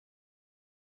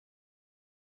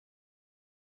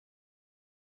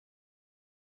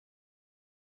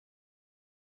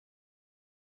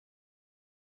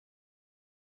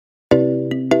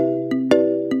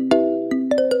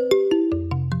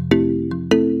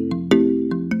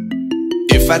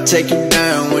I take you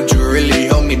down, would you really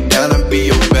hold me down and be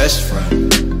your best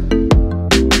friend?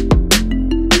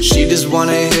 She just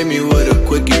wanna hit me with a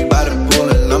quickie by the pool,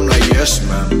 and I'm like, yes,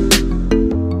 ma'am.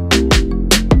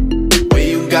 Well,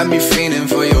 you got me fiending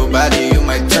for your body, you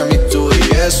might turn me to a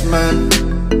yes, man.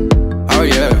 Oh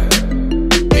yeah.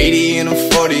 80 and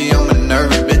I'm 40, I'm a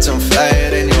nervous bitch, I'm flyer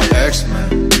than your ex, man.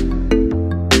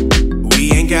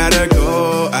 We ain't gotta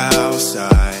go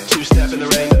outside. Two-step in the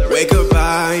rain. Wake up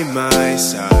by my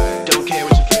side. Don't care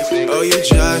what you think. Oh, you're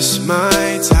just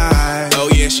my type. Oh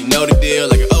yeah, she know the deal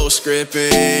like an old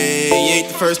scripting. You ain't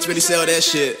the first to really sell that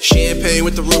shit. Champagne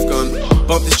with the roof gone.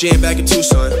 Bump this jam back in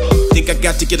Tucson. Think I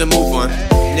got to get a move on.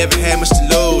 Never had much to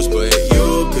lose, but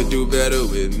you could do better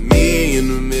with me in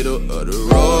the middle of the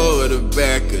road, the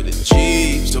back of the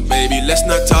Jeep. So baby, let's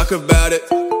not talk about it,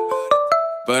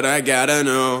 but I gotta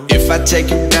know. If I take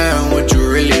you down, would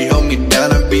you really hold me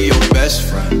down and be your best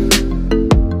friend?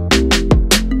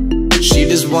 She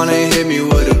just wanna hit me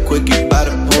with a quickie by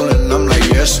the pool, and I'm like,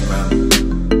 yes, ma'am.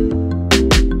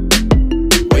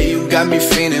 Well, you got me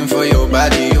fiending for your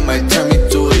body, you might turn me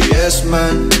to a yes,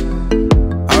 man.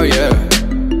 Oh yeah.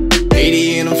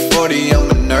 80 and I'm 40, I'm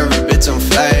a nervous bitch, I'm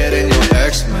flyer than your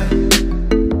ex, man.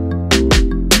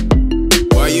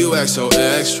 Why you act so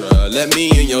extra? Let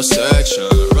me in your section.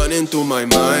 Running through my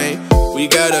mind, we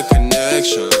got a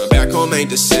connection. Back home ain't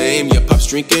the same, your pop's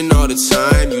drinking all the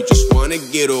time. You just wanna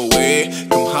get away,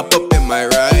 come hop up in my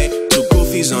ride. Two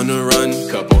goofies on the run,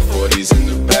 couple 40s in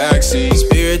the backseat.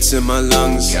 Spirits in my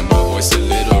lungs, got my voice a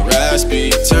little raspy.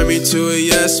 Turn me to a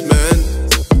yes man.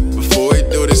 Before we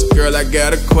do this, girl, I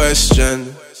got a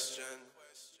question.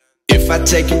 If I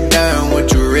take you down,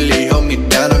 would you really hold me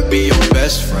down and be your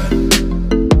best friend?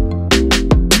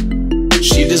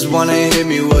 She just wanna hit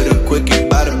me with a quickie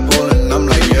by the pool, and I'm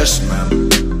like, yes, ma'am.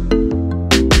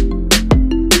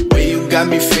 Well, you got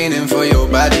me fiending for your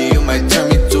body, you might turn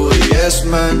me to a yes,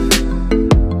 man.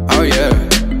 Oh yeah.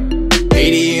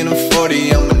 80 and I'm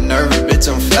 40, I'm a nervous bitch,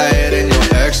 I'm flyer than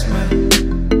your ex, man.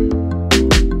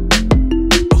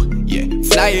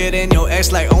 Flyer than your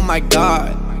ex, like oh my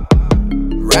god.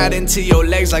 Ride into your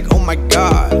legs like oh my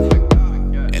god.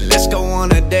 And let's go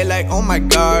on a date like oh my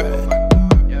god.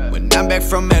 When I'm back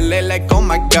from LA like oh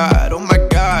my god,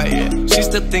 yeah. She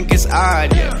still think it's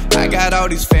odd, yeah. I got all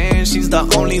these fans, she's the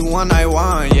only one I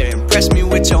want, yeah. Impress me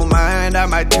with your mind, I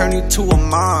might turn you to a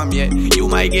mom, yeah. You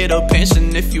might get a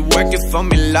pension if you work it for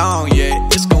me long, yeah.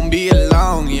 It's gonna be a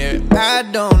long, yeah. I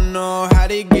don't know how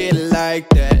they get like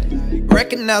that.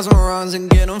 Recognize my wrongs and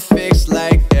get them fixed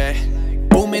like that.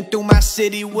 Booming through my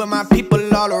city with my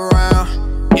people all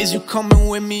around. Is you coming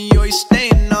with me or you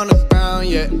staying on the ground,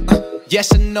 yeah?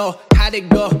 Yes or no, how'd it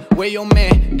go? Where your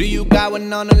man? Do you got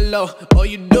one on the low? Oh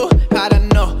you do? How'd I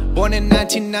know? Born in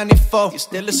 1994, you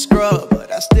still a scrub, but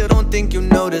I still don't think you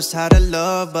notice how to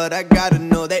love. But I gotta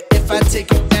know that if I take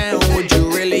you down, would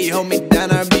you really hold me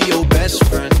down? I'd be your best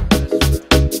friend.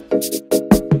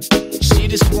 She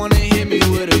just wanna hit me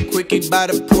with a quickie by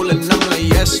the pool, and I'm like,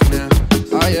 yes, man.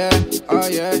 Oh yeah, oh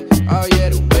yeah, oh yeah.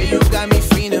 The way you got me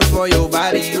fiending for your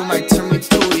body, you might turn me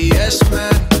to a yes,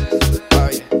 man. Oh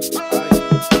yeah, oh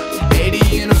yeah.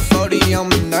 80 and a 40,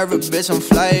 I'm a nervous bitch, I'm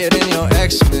flyer than your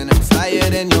ex, man. I'm flyer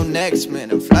than your next,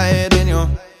 man. I'm flyer than your...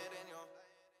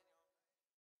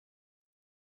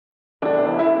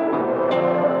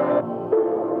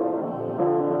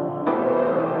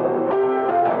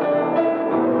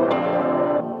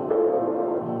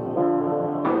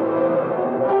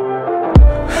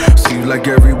 Like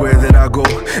everywhere that I go,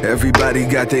 everybody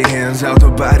got their hands out. The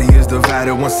body is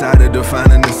divided, one side of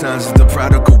defining the signs of the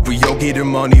prodigal. We all getting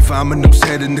money, find a noose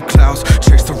head in the clouds.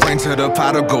 Chase the rain to the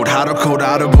pot of gold, how to code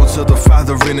audible to the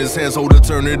Father in his hands. Hold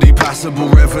eternity possible,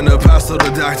 Reverend Apostle, the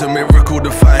doctor, miracle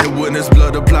defying witness.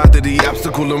 Blood applied to the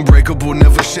obstacle, unbreakable,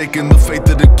 never shaking the faith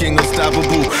of the king,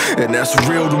 unstoppable. And that's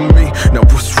real to me, now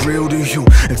what's real to you?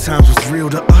 At times what's real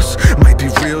to us might be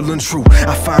real and true.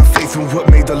 I find faith in what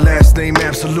made the last name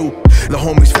absolute. The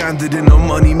homies founded in a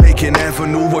money-making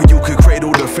avenue where you could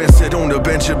cradle the fence, sit on the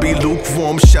bench and be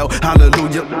lukewarm, shout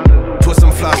hallelujah. Put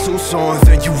some fly suits on,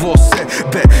 then you all set.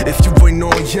 Bet if you ain't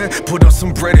on yet, put up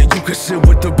some bread and you can sit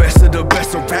with the best of the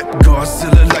best. A rap God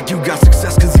still look like you got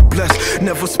success cause you blessed.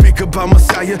 Never speak about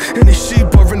Messiah and his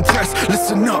sheep are impressed.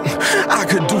 Listen up, I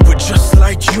could do it just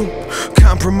like you.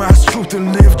 Compromise truth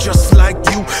and live just like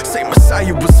you. Say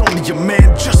Messiah was only a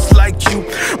man just like you,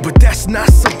 but that's not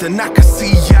something I can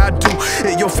see I do.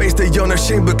 In your face they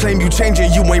unashamed but claim you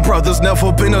changing. You ain't brothers,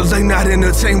 never been a lane, not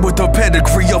entertained with the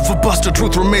pedigree of a buster.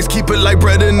 Truth remains, keep it like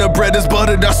bread and the bread is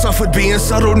buttered. I suffered being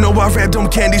subtle, no I wrapped them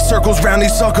candy circles round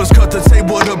these suckers. Cut the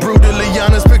table, the brutally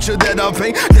honest picture that I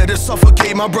paint. Let it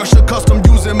suffocate my brush accustomed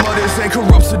using mothers and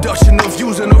corrupt seduction of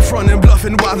using the front and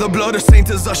bluffing while the blood of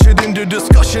saints is ushered into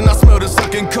discussion. I smell the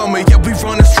sucking coming, yeah we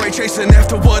running straight chasing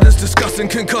after what is disgusting.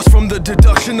 Concussed from the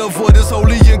deduction of what is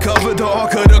holy and covered. The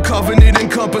ark of the covenant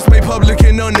encompassed, made public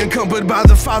and unencumbered by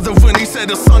the Father when he said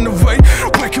the Son away.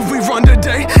 Where can we run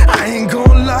today? I ain't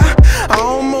gonna lie, I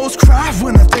almost cry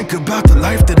when I think about the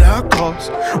life that I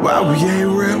cost. Why we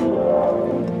ain't real?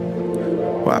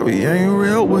 Why we ain't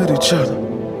real with each other?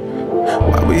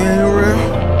 Why we ain't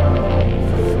real?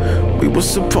 We were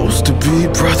supposed to be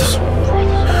brothers.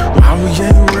 Why we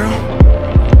ain't real?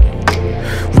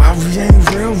 Why we ain't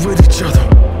real with each other?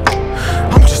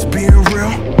 I'm just being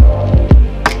real.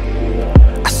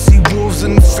 I see wolves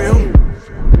in the film,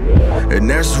 and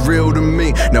that's real to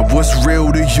me. Now what's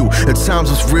real to you? At times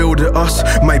what's real to us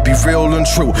might be real and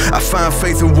true. I find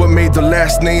faith in what made the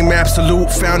last name absolute.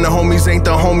 Found the homies ain't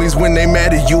the homies when they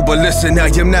mad at you. But listen, I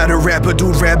am not a rapper,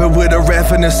 dude rabbit with a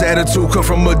ravenous attitude. Come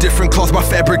from a different cloth, my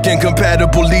fabric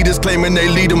incompatible. Leaders claiming they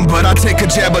lead them, but I take a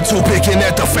jab or two, picking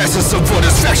at the facets of what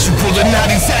is factual. And now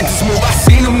these actors move, I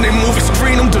seen them, they move and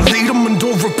screen them, delete them and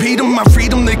don't repeat them. I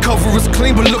read them, they cover us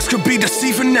clean, but looks could be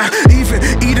deceiving. Now even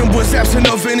Eden was absent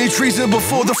of any treason.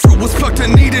 Before the fruit was plucked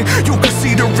and eaten, you could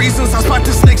see the reasons. I spot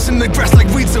the snakes in the grass like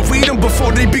weeds and weed them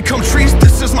before they become trees.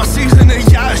 This is my season and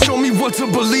yeah, show me what to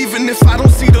believe in. If I don't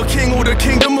see the king or the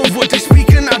kingdom of what they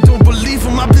speaking, I don't believe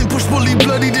them. I've been pushed, bullied,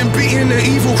 bloodied and beaten. The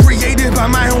evil created by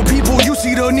my own people. You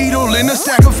see the needle in the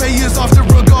sack of faith is often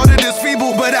regarded as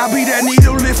feeble, but I'll be that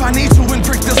needle if I need to and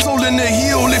prick the soul in the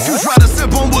heel. If you try to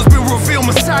step on what's been revealed,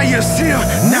 Messiah's here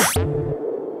now.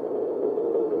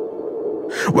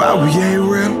 Why we ain't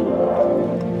real?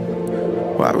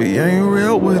 Why we ain't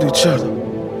real with each other?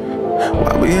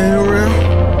 Why we ain't real?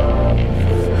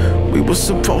 We were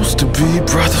supposed to be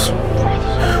brothers.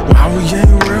 Why we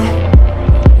ain't real?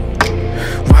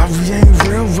 Why we ain't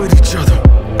real with each other?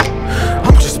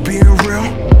 I'm just being real.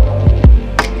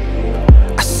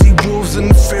 I see wolves in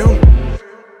the film.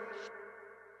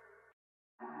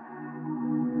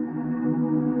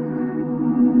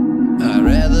 I'd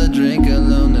rather drink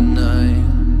alone tonight.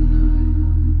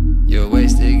 Your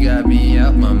wasted got me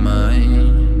out my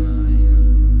mind.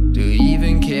 Do you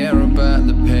even care about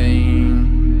the pain?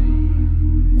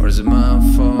 Or is it my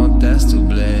fault that's to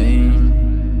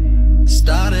blame?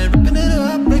 Started ripping it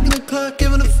up, breaking the clock,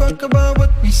 giving a fuck about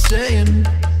what we saying.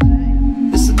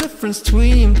 It's the difference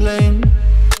between playing.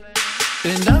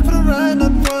 Been down for the ride,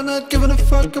 not for not giving a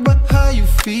fuck about how you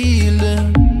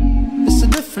feeling. It's the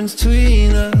difference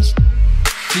between us.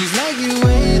 Feels like you're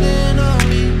waiting on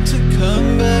me to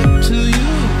come back to you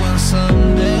on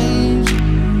some days,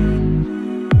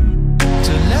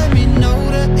 to let me know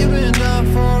that you've been down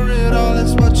for it all.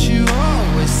 That's what you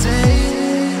always say.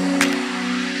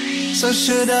 So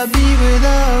should I be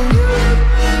without you?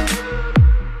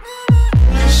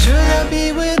 Should I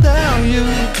be without you?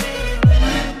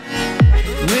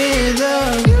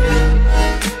 Without you?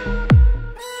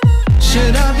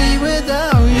 Should I be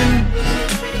without you?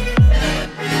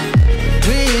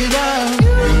 Without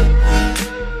you?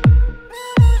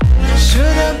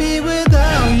 Should I be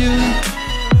without you?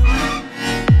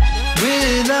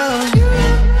 Without you?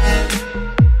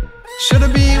 Should I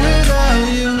be without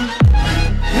you?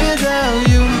 Without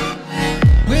you?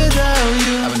 Without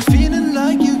you? I've been feeling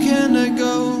like you cannot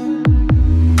go,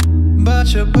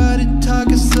 but your body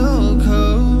talk is so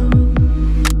cold.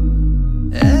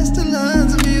 As the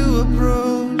lines of you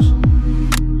approach,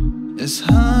 it's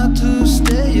hard to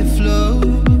stay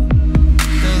afloat.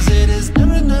 Cause it is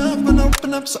never enough when I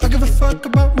open up, so I give a fuck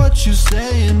about what you're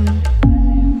saying.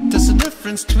 There's a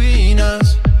difference between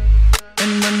us.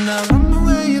 And when I run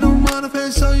away, you don't wanna pay,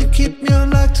 so you keep me on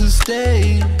lock to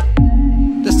stay.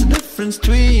 There's the difference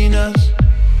between us.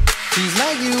 Feels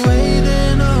like you're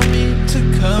waiting on me to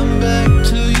come back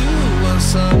to you on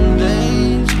some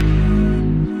days,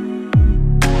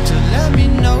 to let me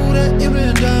know that you've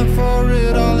been down for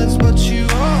it all. That's what you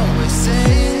always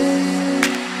say.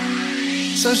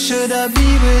 So should I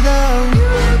be without you?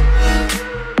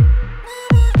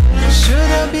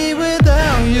 Should I be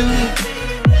without you?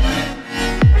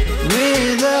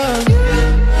 Without you?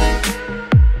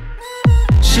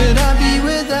 Should I be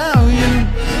without you?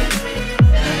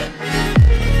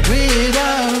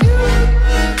 Without you?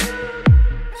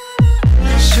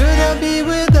 Should I be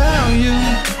without you?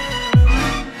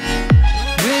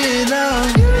 Without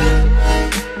you?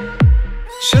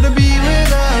 Should I be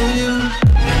without you?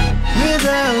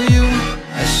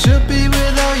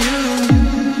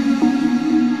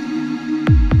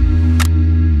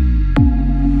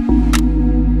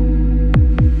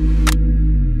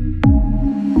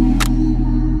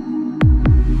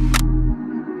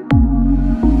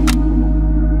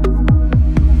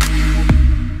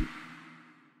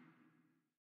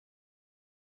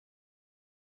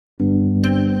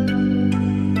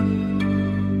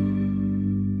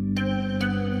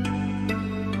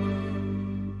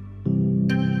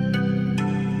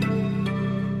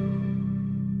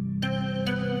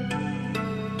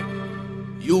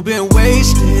 You've been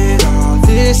wasted all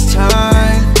this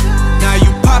time. Now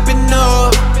you popping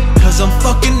up, cause I'm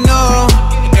fucking up.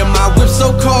 And my whip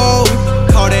so cold,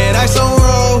 call that ice on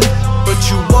road. But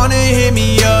you wanna hit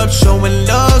me up, showing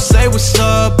love, say what's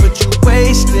up. But you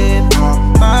wasting all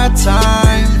my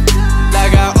time.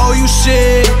 Like I owe you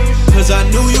shit, cause I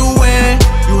knew you when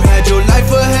you had your life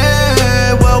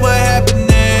ahead. What happened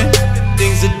then?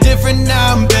 Things are different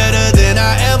now, I'm better than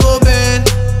I ever been.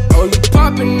 Oh, you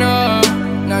popping up,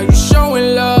 now you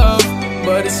showing love.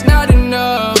 But it's not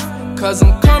enough, cause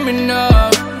I'm coming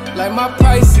up. Like my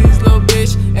prices, little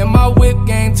bitch, and my whip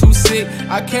game too sick.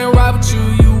 I can't ride with you,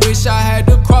 you wish I had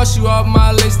to cross you off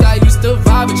my list. I used to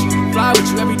vibe with you, fly with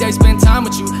you, every day spend time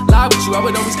with you, lie with you, I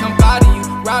would always come by to you,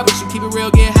 ride with you, keep it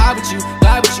real, get high with you,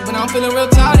 lie with you. When I'm feeling real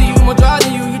tired of you, more dry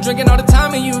than you drinking all the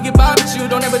time and you get by with you.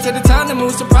 Don't ever take the time to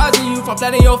move, surprising you, fall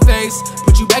flat in your face,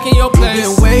 put you back in your place.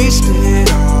 You've been wasted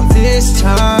all this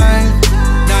time.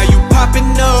 Now you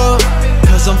popping up,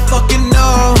 cause I'm fucking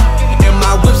up. And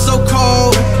my whip so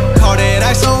cold, call that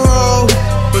ice on road.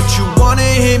 But you wanna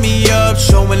hit me up,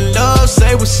 showing love,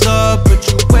 say what's up. But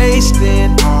you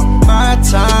wasting all my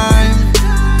time.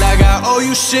 Like I owe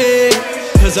you shit,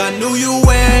 cause I knew you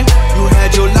when you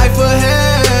had your life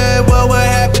ahead. What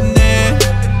happened then?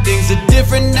 Things are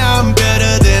different now, I'm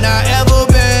better than I ever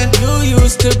been. You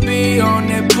used to be on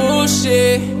that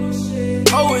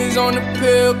bullshit, always on the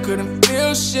pill, couldn't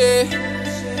feel shit.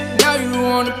 Now you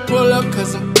wanna pull up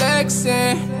cause I'm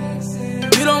flexing.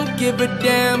 You don't give a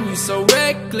damn, you so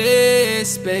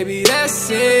reckless. Baby, that's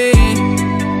it.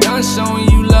 Done showing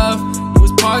you love. You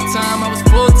was part-time, I was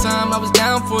full-time. I was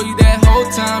down for you that whole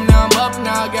time. Now I'm up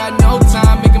now, I got no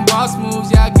time. Making boss moves,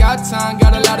 yeah, I got time.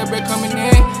 Got a lot of bread coming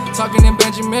in, talking in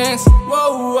Benjamins.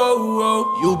 Whoa, whoa,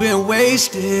 whoa. You've been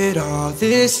wasted all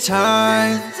this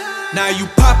time. Now you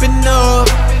popping up,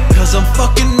 cause I'm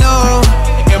fucking up.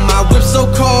 And my whip so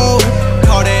cold,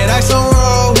 call that ice on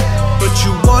road. But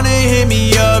you wanna hit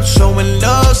me up, showing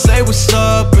love, say what's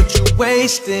up. But you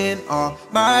wasting all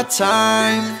my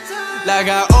time. Like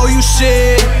I owe you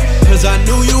shit, cause I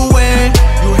knew you when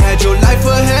you had your life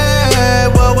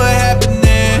ahead. What happened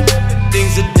then?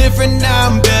 Things are different now,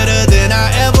 I'm better than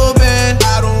I ever been.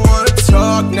 I don't wanna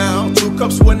talk now, 2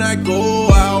 cups when I go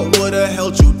out. Would've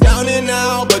held you down and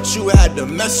out, but you had to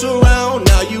mess around.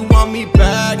 Now you want me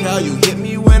back, how you hit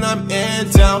me when I'm in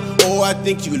town. Oh, I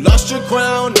think you lost your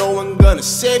crown, no one gonna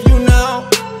save you now.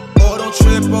 Oh, don't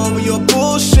trip over your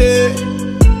bullshit.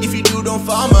 If you do, don't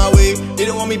fall my way.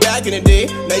 Didn't want me back in the day,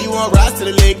 now you want rise to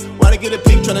the lake. Wanna get a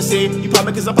pic, tryna say you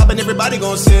poppin' cause I'm poppin', everybody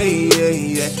gon' say yeah,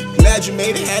 yeah. Glad you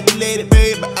made it, happy lady,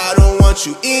 babe, but I don't want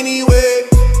you anyway.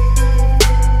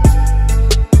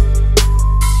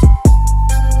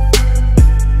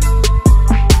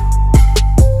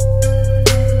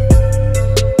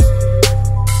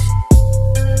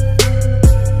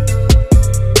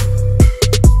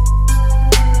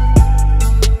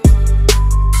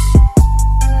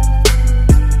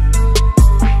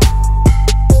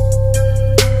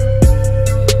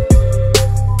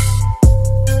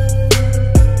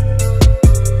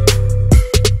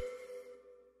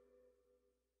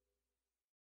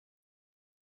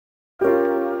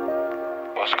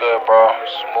 What's good, bro?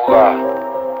 Smooth.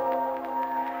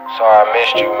 Sorry I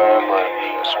missed you, man, but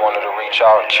just wanted to reach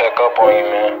out and check up on you,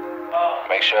 man.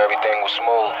 Make sure everything was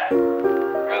smooth.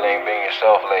 Really ain't been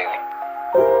yourself lately.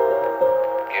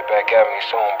 Get back at me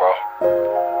soon, bro.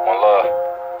 One love.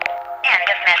 End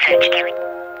of message.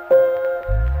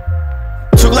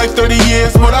 Took like 30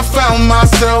 years, but I found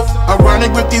myself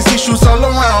ironic with these issues all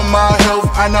around my health.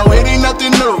 I know it ain't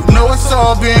nothing new, no, it's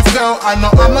all being felt. I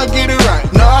know I'ma get it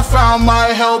right, no, I found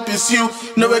my help, it's you.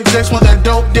 No execs want that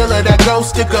dope dealer, that go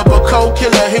stick up a cold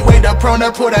killer. Hit way the prone,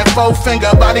 that pull that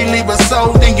 4-finger, body leave a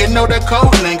soul, then you know the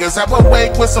code lingers. I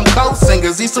awake with some cold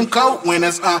singers, eat some cold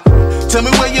winners, Tell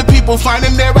me where your people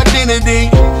finding their identity.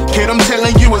 Kid, I'm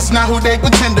telling you, it's not who they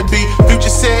pretend to be.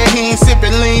 Future said he ain't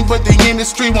sipping lean, but the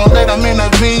industry won't let him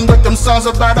intervene with them songs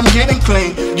about him getting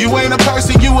clean. You ain't a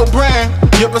person, you a brand.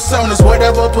 Your persona's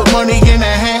whatever, put money in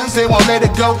their hands, they won't let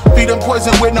it go. Feed them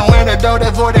poison with no antidote,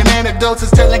 avoiding anecdotes.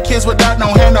 It's telling kids without no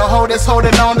hand to hold, it's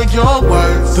holding on to your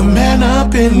words. The man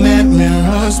up in that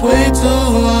mirror's way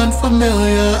too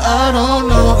unfamiliar. I don't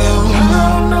know him,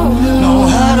 no,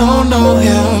 I don't know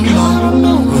him,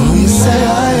 no. When we say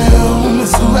I am,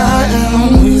 it's who I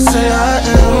am. When we say I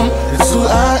am, it's who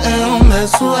I am.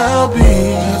 That's who I'll be.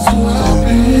 That's who I'll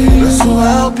be. That's who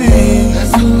I'll be.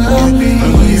 That's who I'll be.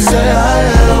 When we say I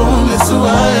am, it's who I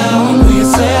am. When we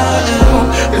say I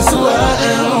am, it's who I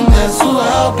am. That's who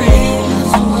I'll be.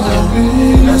 That's who I'll be.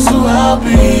 That's who I'll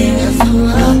be. That's who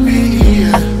I'll be.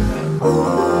 Yeah.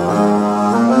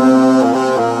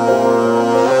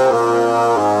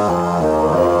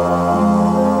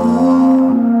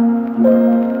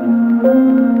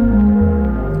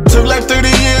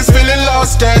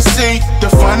 lost at sea. To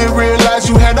finally realize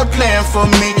you had a plan for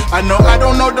me. I know I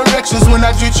don't know directions when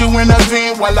I treat you in a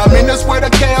vein. While I'm in this world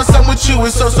of chaos, I'm with you,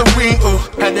 it's so serene.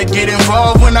 Had to get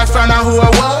involved when I found out who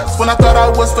I was. When I thought I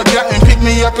was forgotten, picked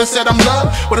me up and said I'm loved.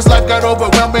 But this life got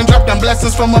overwhelmed and dropped them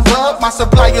blessings from above. My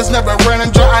suppliers never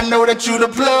running dry, I know that you the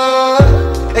plug.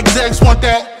 Execs want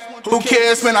that. Who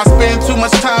cares, man? I spend too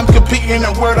much time competing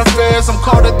in world affairs. I'm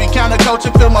called to be counterculture,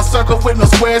 fill my circle with no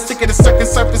squares. Sick of the second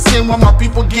surface, seeing what my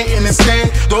people getting instead.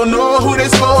 Don't know who they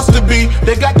supposed to be.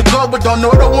 They got the gold, but don't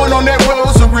know the one on that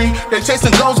rosary. They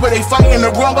chasing goals, but they fighting the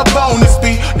wrong opponents.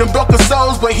 Be them broken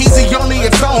souls, but he's the only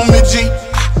atonement, G.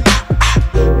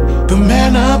 The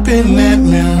man up in that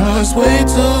mirror's way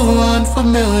too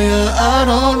unfamiliar. I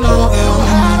don't know him.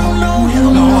 I don't know him.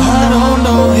 No, I don't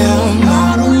know him.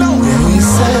 I don't know him. When you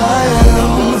say I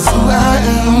am, that's who I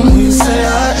am. When you say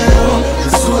I am,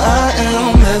 that's who I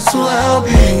am. That's who I'll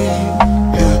be.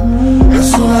 Yeah,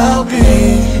 that's who I'll be.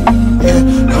 Yeah,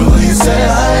 no, when you say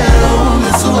I am,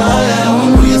 that's who I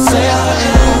am. When you say I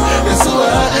am, that's who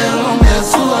I am.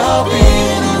 That's who I'll be.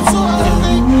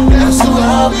 That's who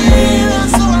I'll be.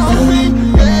 That's who I'll be.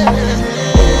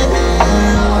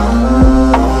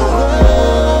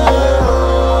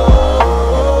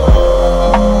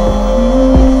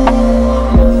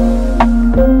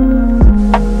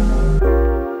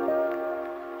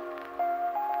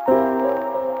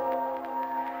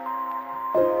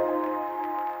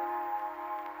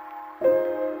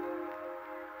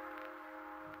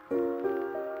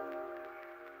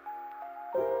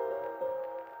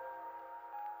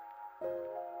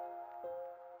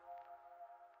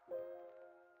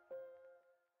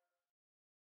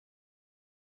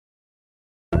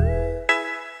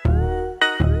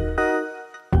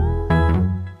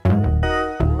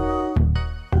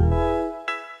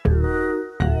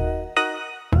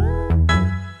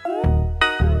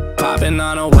 Poppin'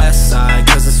 on the west side,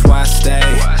 cause that's where I stay.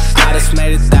 I just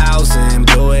made 1,000,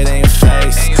 blew it in your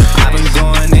face. I've been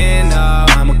going in,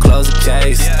 I'ma close the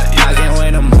case. I can't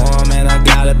wait no more, man, I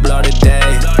gotta blow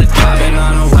today. Poppin'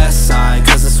 on the west side,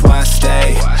 cause that's where I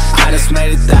stay. I just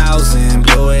made 1,000,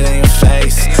 blew it in your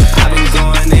face. I've been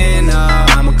going in,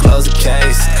 I'ma close the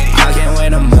case. I can't wait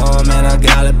no more, man, I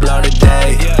gotta blow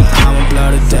today. I'ma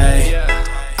blow today.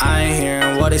 I ain't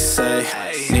hearing what they say.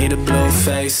 Need a blue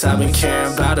face, I've been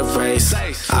caring about a race.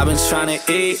 I've been trying to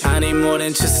eat, I need more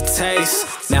than just a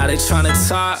taste. Now they trying to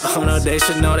talk, oh no, they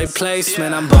should know their place.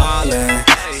 Man, I'm ballin',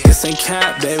 this ain't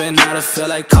cap, baby, now I feel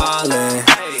like calling.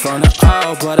 From the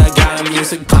O, but I got the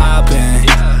music poppin'.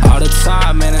 All the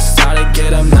time, man, it started to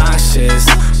get obnoxious.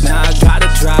 Now I gotta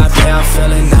drive, yeah, I'm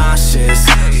feeling nauseous.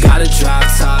 Gotta drive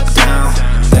top down,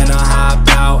 then I hop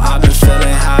out. I've been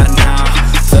feeling hot now,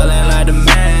 feeling like the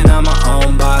man, I'm my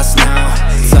own boss now.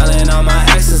 Telling all my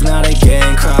exes, now they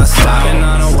getting crossed out. Poppin'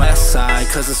 on the west side,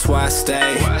 cause that's where I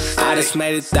stay. I just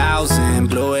made 1,000,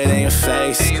 blew it in your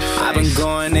face. I've been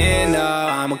going in,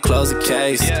 I'ma close the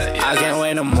case. I can't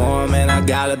wait no more, man, I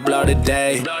gotta blow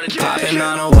today. Poppin'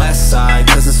 on the west side,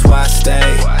 cause that's where I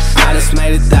stay. I just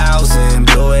made 1,000,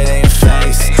 blew it in your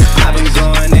face. I've been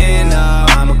going in,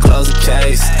 I'ma close the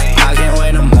case. I can't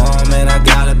wait no more, man, I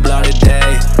gotta blow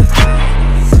today.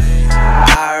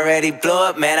 I already blew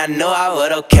up, man, I knew I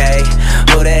would okay.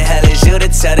 Who the hell is you to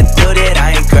tell the dude that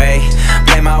I ain't great?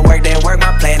 Play my work, then work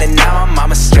my plan, and now I'm on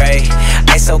my straight.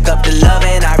 I soak up the love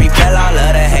and I repel all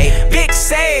of the hate. Big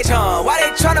Sage, why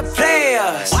they tryna play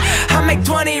us? I make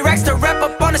 20 racks to rap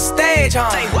up on the stage,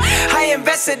 I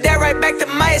invested that right back to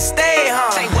my estate,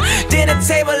 Dinner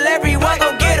table, everyone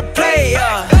gon' get a play,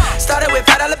 Started with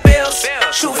 $5 bills,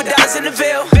 shoot for dollars in the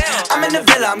Ville. I'm in the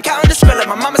villa, I'm counting the spiller.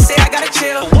 My mama say I gotta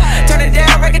chill. Turn it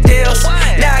down, record deals.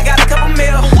 Now I got a couple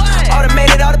mil.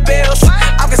 Automated all the bills.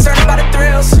 I'm concerned about the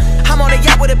thrills. I'm on a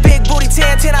yacht with a big booty,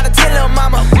 10 out of 10, little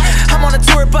mama. I'm on a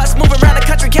tour bus, moving around the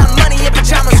country, counting money in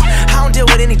pajamas. I don't deal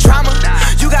with any drama.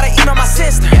 You gotta email my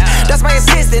sister. That's my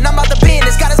assistant. I'm about the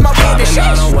business. God is my business.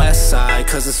 Poppin' on the west side,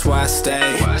 cause that's where I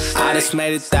stay. I just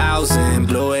made 1,000,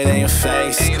 blew it in your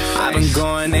face. I've been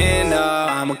going in,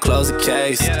 I'ma close the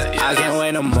case. I can't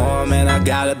wait no more, man, I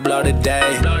gotta blow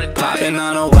today. Poppin'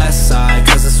 on the west side,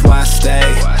 cause that's where I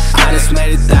stay. I just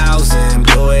made 1,000,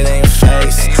 blew it in your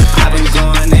face. I've been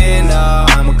going in,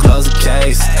 I'ma close the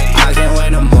case. I can't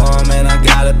wait no more, man, I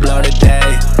gotta blow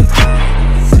today.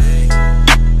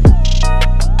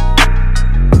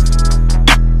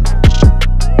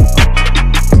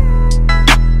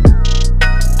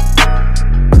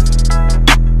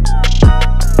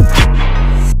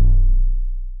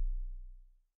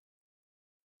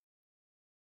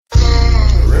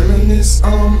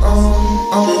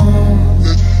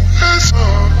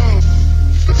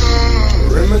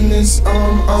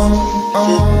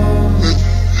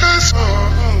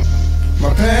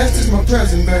 My past is my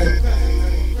present, baby.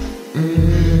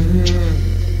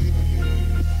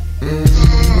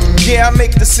 Yeah, I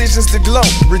make decisions to glow.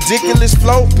 Ridiculous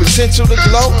flow, potential to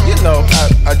glow. You know,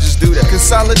 I just do that.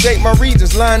 Consolidate my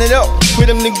regions, line it up, put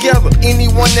them together.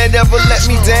 Anyone that ever let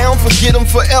me down, forget them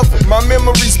forever. My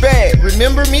memory's bad,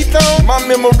 remember me though? My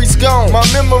memory's gone. My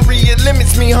memory, it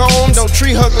limits me home. No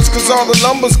tree huggers, cause all the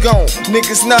lumber's gone.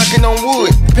 Niggas knocking on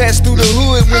wood, pass through the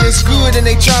hood when it's good and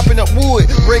they chopping up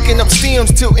wood. Breaking up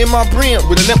stems, tilting my brim.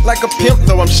 With a limp like a pimp,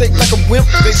 though I'm shaped like a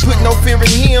wimp. They put no fear in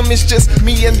him, it's just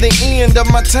me and the end of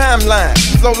my timeline.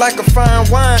 Flow like a fine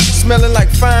wine, smelling like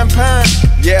fine pine.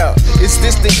 Yeah, is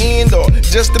this the end or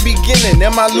just the beginning?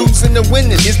 Am I losing or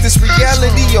winning? Is this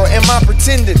reality or am I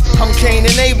pretending? I'm Cain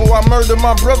and Abel, I murdered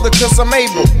my brother cause I'm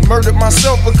able. Murdered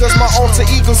myself because my alter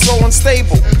ego's so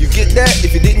unstable. You get that?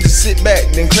 If you didn't, just sit back,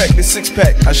 then crack the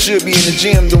six-pack. I should be in the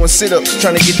gym doing sit-ups,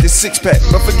 trying to get this six-pack.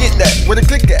 But forget that, where the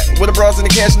click at? Where the bras and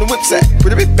the cash and the whips at?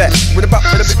 Put a bit back, with a bop,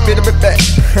 with a bit back.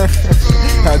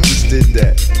 I just did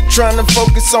that. Trying to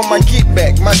focus on my get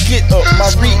back, my get up, my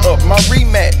re-up, my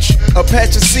rematch. A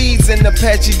patch of seeds and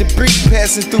Apache debris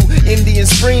passing through Indian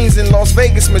Springs in Las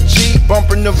Vegas, my G.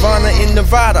 Bumping Nirvana in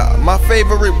Nevada. My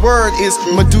favorite word is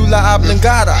medulla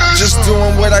oblongata. Just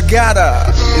doing what I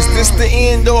gotta. Is this the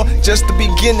end or just the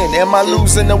beginning? Am I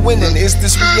losing or winning? Is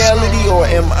this reality or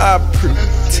am I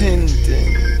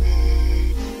pretending?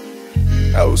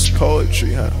 That was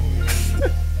poetry, huh?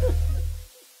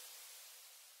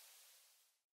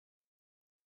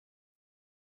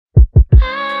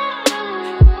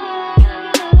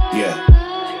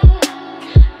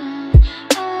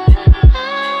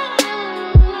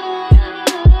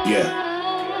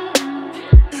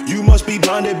 You must be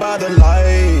blinded by the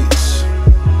lights.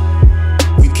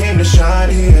 We came to shine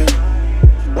here.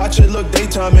 Watch it look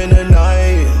daytime in the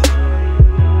night.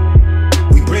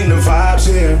 We bring the vibes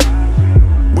here.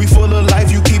 We full of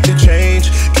life, you keep the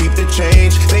change. Keep the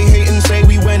change. They hate and say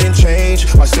we went and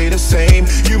changed. Why stay the same?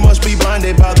 You must be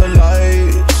blinded by the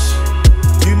lights.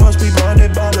 You must be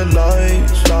blinded by the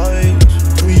lights, lights.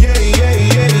 Yeah, yeah,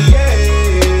 yeah, yeah.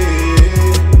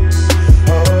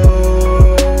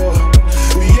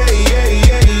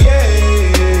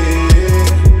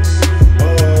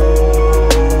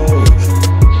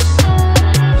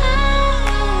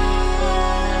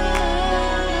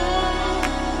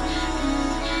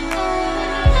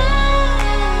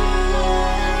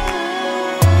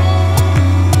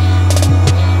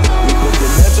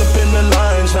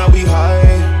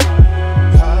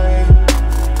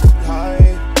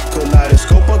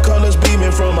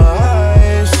 From my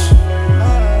eyes,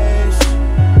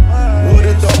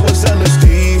 would've thought was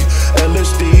LSD,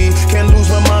 can't lose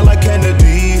my mind like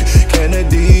Kennedy,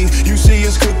 you see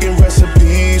us cooking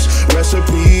recipes,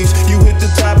 you hit the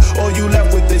top, all you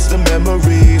left with is the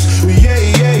memories, yeah,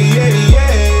 yeah, yeah,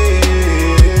 yeah.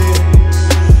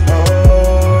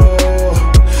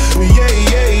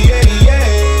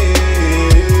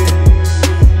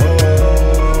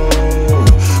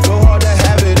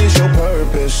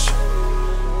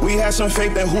 Some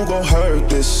faith, then who gon' hurt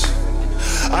this?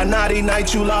 I naughty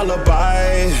night, you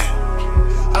lullaby.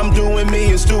 I'm doing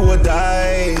me, it's do or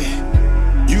die.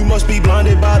 You must be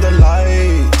blinded by the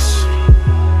lights.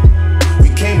 We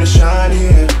came to shine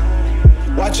here.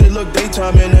 Watch it look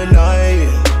daytime in the night.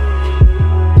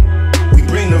 We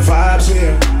bring the vibes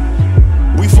here.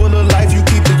 We full of life, you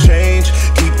keep the change.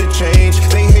 Keep the change.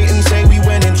 They hate and say we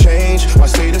went and changed. Why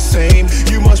stay the same?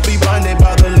 You must be blinded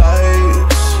by the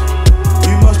lights.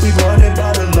 You must be blinded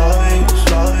by the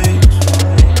lights, lights.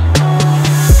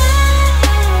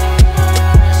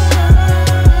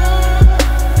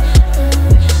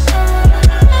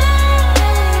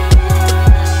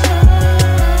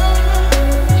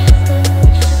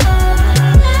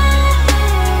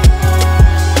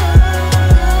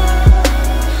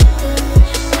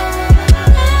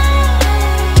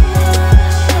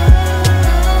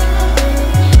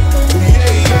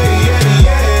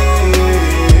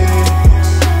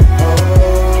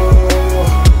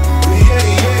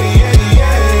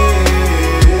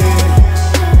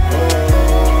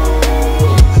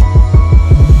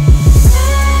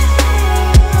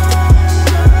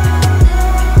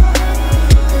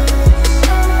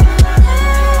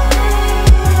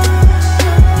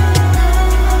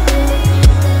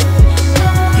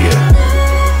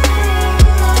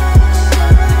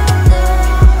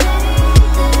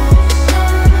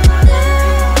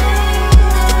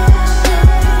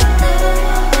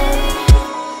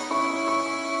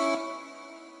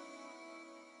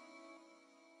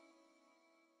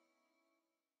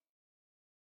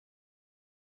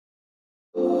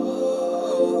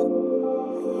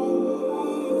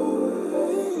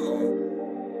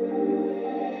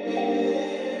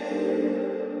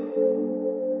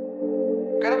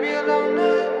 Gonna be a long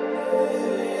night.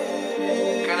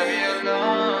 Gonna be a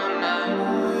long night.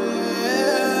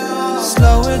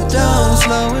 Slow it down,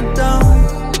 slow it down.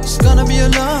 It's gonna be a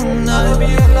long night.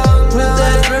 Put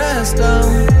that dress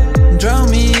down.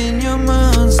 Drown me in your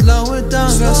mouth. Slow it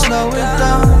down, girl, slow it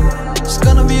down. It's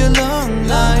gonna be a long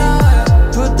night.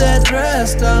 Put that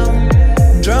dress down.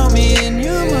 Drown me in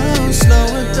your mouth. Slow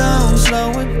it down,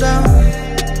 slow it down.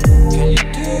 Can you do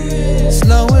it?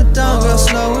 Slow it down, girl,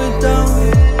 slow it down.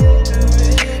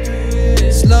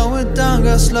 Slow it down,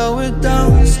 girl, slow it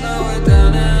down. Slow it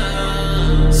down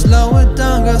now. Slow it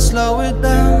down, girl, slow it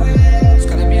down. It's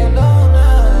gonna be a long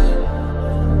night.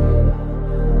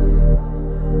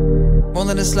 Won't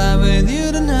let it slide with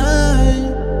you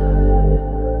tonight.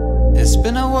 It's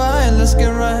been a while, let's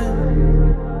get right.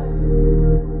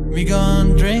 We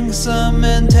gon' drink some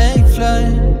and take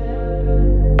flight.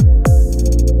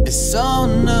 It's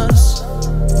on us.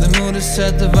 The mood is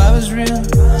set, the vibe is real.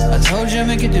 I told you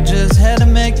make it, you just had to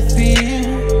make it feel.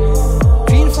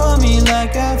 Feel for me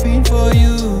like I feel for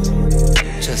you.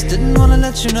 Just didn't wanna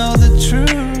let you know the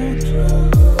truth.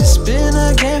 It's been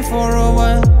a game for a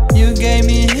while. You gave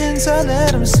me hints, I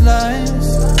let them slide.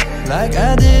 Like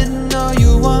I didn't know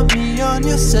you want me on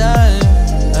your side.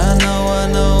 I know, I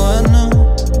know, I know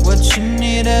what you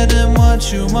needed and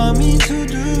what you want me to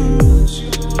do.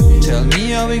 Tell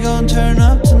me, are we gon' turn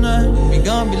up tonight? We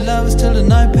gon' be lovers till the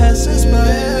night passes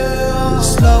by.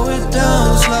 Slow it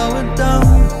down, slow it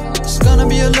down. It's gonna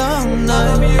be a long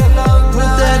night. Put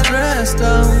that dress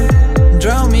down.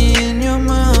 Drown me in your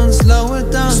mouth. Slow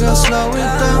it down, girl, slow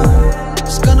it down.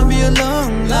 It's gonna be a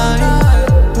long night.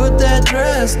 Put that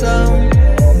dress down.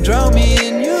 Drown me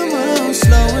in your mouth.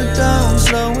 Slow it down,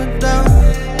 slow it down.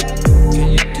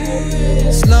 Can you do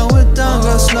it? Slow it down,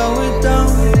 girl, slow it down.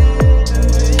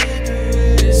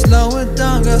 Slow it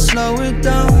down, girl, slow it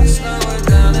down. Slow it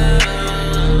down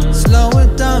now. Slow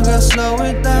it down, girl, slow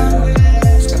it down.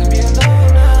 It's gonna be a long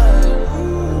night.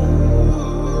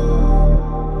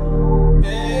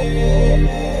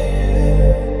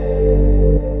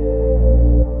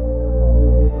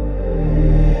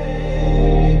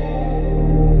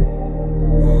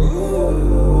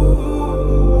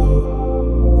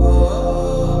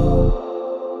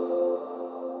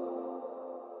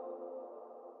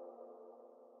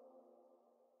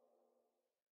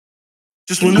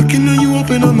 Just when looking at you,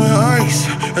 open up my eyes,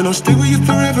 and I'll stay with you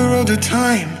forever all the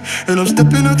time. And I'm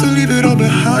stepping out to leave it all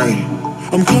behind.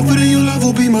 I'm confident your love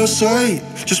will be my sight.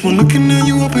 Just when looking at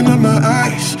you, open up my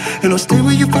eyes, and I'll stay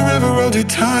with you forever all the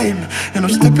time. And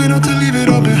I'm stepping out to leave it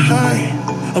all behind.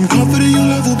 I'm confident your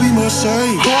love will be my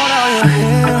sight. Hold out your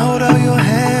hand, hold out your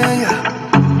hand,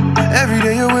 yeah. Every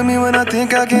day you're with me when I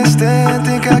think I can't stand,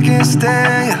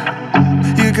 yeah.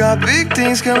 You got big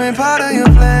things coming, part of your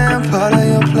plan,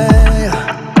 yeah.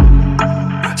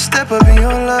 Step up in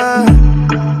your love,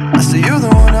 I say you're the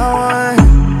one I want.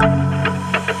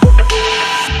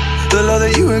 The love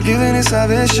that you were giving is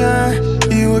salvation.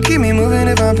 You will keep me moving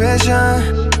if I'm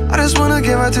patient. I just wanna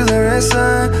get right to the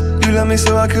racing. You love me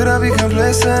so I could not be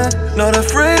complacent. Not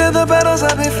afraid of the battles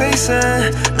I've been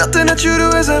facing. Nothing that you do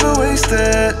is ever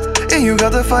wasted. And you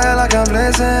got the fire like I'm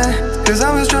blazing. Cause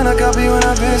I'm just tryna copy when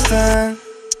I'm piston.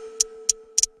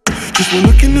 Just when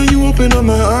looking at you, open up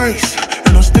my eyes,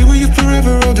 and I'll stay with you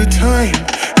forever all the time.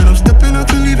 And I'm stepping out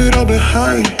to leave it all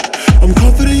behind. I'm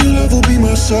confident your love will be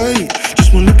my sight.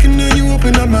 Just when looking at you,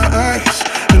 open up my eyes,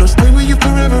 and I'll stay with you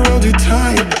forever all the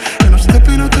time. And I'm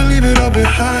stepping out to leave it all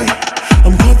behind.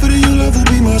 I'm confident your love will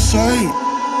be my sight.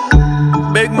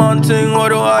 Big mountain, what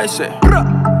do I say?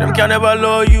 Them can never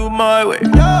love you my way.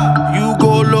 You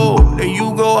go low, then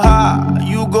you go high.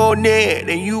 You go near,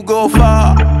 then you go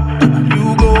far.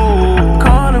 You go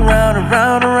call around,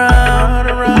 around, around,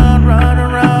 around, round,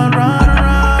 around, round,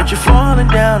 around. But you're falling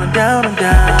down and down and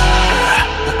down.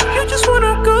 You just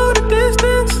wanna go the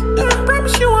distance.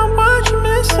 Promise you I'm what you're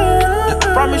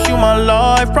missing. Promise you my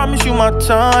life, promise you my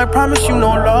time, promise you no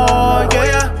lie,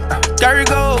 yeah. Carry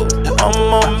go, I'm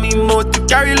on me more to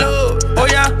carry low, oh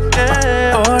yeah,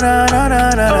 yeah. Oh na na na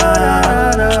na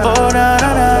na, oh na na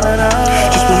na na na.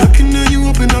 Just when looking at you,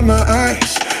 open up my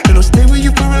eyes, and I'll stay with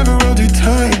you forever all the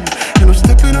time. And I'm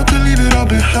stepping out to leave it all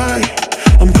behind.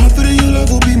 I'm confident your love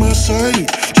will be my sight.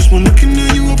 Just when looking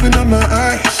at you, open up my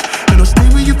eyes, and I'll stay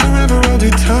with you forever all the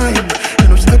time.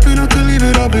 And I'm stepping out to leave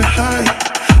it all behind.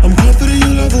 I'm confident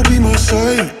your love will be my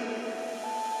sight.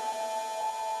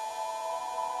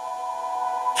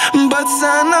 But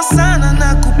sana sana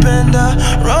nakupenda,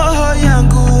 roho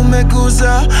yangu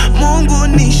umeguza. Mungu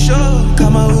nisho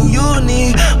kama huyu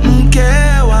ni mke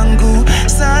wangu.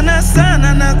 sana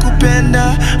sana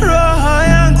nakupenda, roho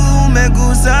yangu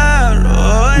umeguza,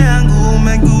 roho yangu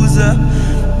umeguza.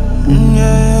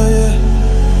 Yeah, yeah.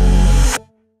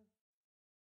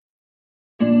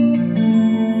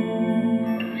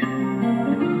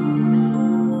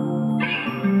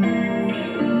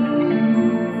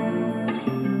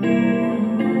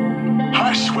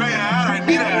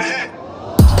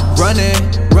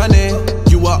 Running,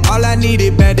 you are all I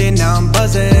needed back then, now I'm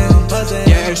buzzing.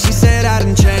 Yeah, she said I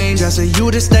done changed, I said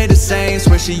you just stay the same.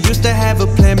 Swear she used to have a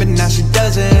plan, but now she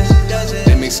doesn't.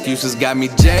 Them excuses got me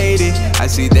jaded. I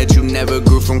see that you never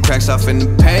grew from cracks off in the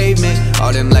pavement.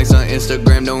 All them likes on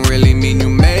Instagram don't really mean you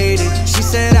made it. She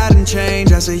said I done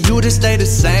changed, I said you just stay the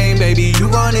same. Baby, you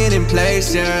want it in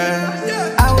place,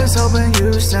 yeah. I was hoping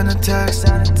you send a text.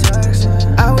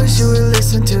 I wish you would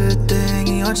listen to the thing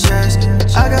in your chest.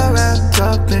 I got wrapped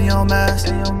up in your mess.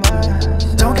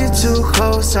 Don't get too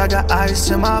close, I got ice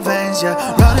in my veins, yeah.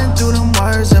 Running through them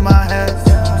words in my head.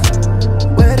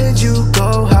 Where did you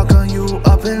go? How come you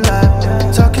up and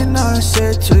left? Talking all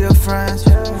shit to your friends.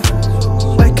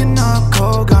 Waking up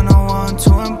cold, got no one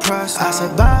to impress. I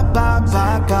said bye, bye,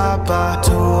 bye, bye, bye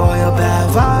to all your bad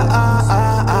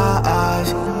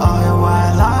vibes, all your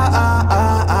white lies.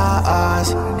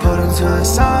 Put them to the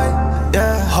side,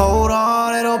 yeah. Hold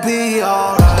on, it'll be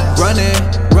alright. Running,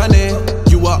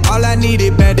 you are all I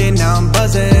needed back then, now I'm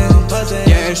buzzing.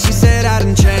 Yeah, she said I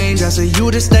done changed, I said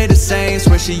you just stay the same.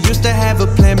 Swear she used to have a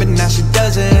plan, but now she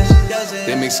doesn't.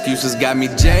 Them excuses got me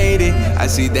jaded. I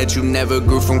see that you never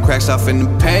grew from cracks off in the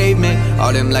pavement.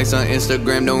 All them likes on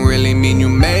Instagram don't really mean you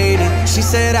made it. She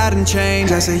said I done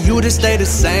changed, I said you just stay the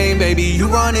same. Baby, you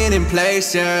want it in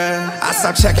place, yeah. I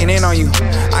stopped checking in on you,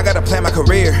 I gotta plan my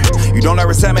career. You don't let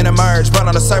resentment emerge, but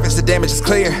on the surface the damage is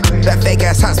clear. That fake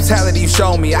ass hospitality you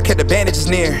showed me, I kept the bandages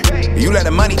near. You let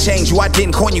the money change you, I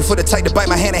didn't coin you for the type to bite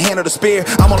my hand and handle the spear.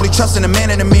 I'm only trusting the man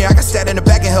in the mirror, I got stabbed in the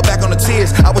back and held back on the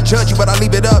tears. I would judge you but I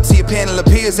leave it up to your panel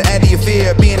appears to add to your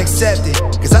fear of being accepted.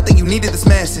 Cause I think you needed this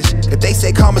message. If they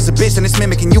say karma's a bitch then it's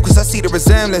mimicking you, cause I see the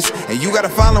resemblance. And you got a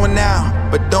following now,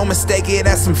 but don't mistake it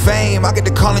as some fame. I get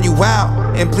to calling you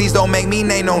out, and please don't make me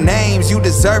name no names. You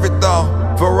deserve it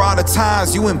though, for all the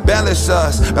times you embellish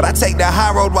us. But I take the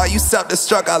high road while you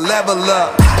self-destruct, I level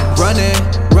up. Running,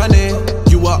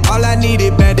 you are all I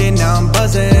needed back then, now I'm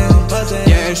buzzing.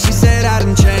 Yeah, she said I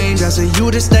done changed, I said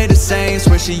you just stay the same.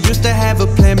 Swear she used to have a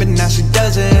plan, but now she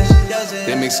doesn't.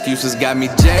 Them excuses got me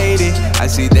jaded. I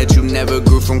see that you never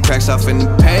grew from cracks off in the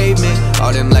pavement.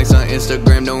 All them likes on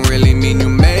Instagram don't really mean you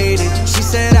made it. She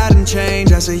said I done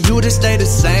changed, I said you just stay the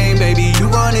same. Baby, you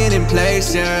want it in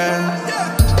place, yeah.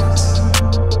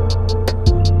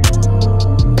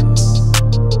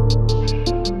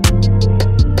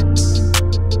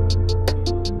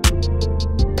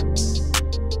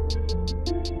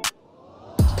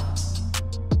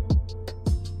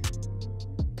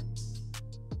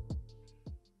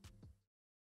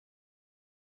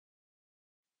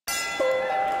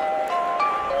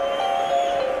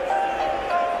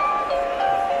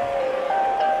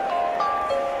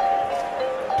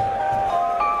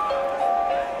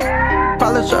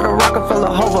 Probably try to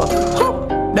Rockefeller hover.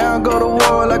 Down go to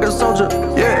war like a soldier,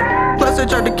 yeah. Plus they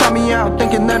tried to count me out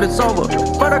thinking that it's over,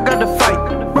 but I got to fight.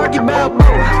 Rocky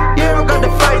Balboa, yeah, I got to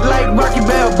fight like Rocky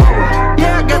Balboa.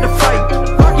 Yeah, I got to fight.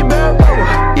 Rocky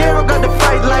Balboa, yeah, I got to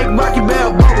fight like Rocky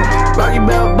Balboa. Rocky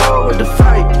Balboa with the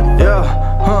fight, yeah,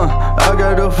 I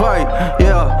got to fight,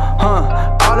 yeah,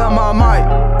 all of my might.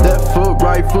 Left foot,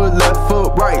 right foot, left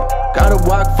foot, right. Gotta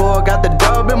walk forward, got the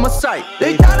dub in my sight.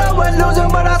 They thought I was losing,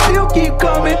 but I still keep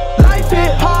coming. Life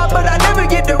hit hard, but I never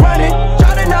get to run it.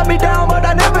 Try to knock me down, but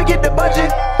I never get the budget.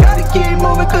 Gotta keep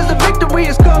moving, cause the victory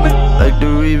is coming.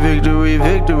 Victory, victory,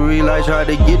 victory. Life tried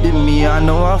to get to me, I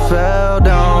know I fell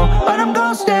down, but I'm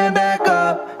gonna stand back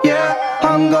up, yeah.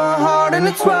 I'm going hard in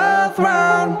the 12th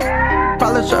round.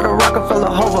 Probably try to Rockefeller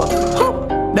hover.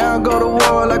 Down go to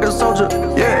war like a soldier,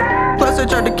 yeah. Plus they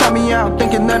tried to count me out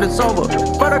thinking that it's over,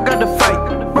 but I got to fight.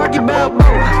 Rocky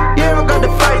Balboa, yeah, I got to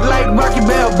fight like Rocky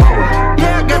Balboa.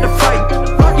 Yeah, I got to fight.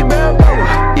 Rocky Balboa,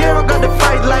 yeah, I got to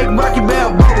fight like Rocky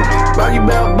Balboa. Rocky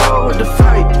Balboa with the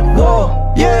fight. War,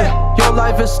 yeah, your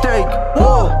life at stake.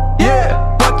 War,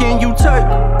 yeah, what can you take?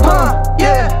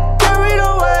 Yeah, carried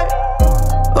away.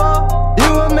 Oh,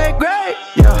 you will make great.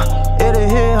 Yeah, it'll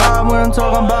hit hard when I'm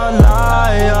talking about life.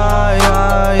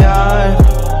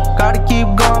 Gotta keep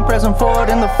going, pressing forward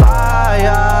in the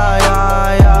fire.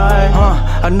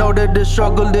 I know that this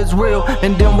struggle is real,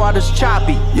 and then water's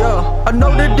choppy. Yeah, I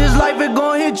know that this life is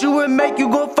gonna hit you and make you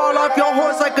go fall off your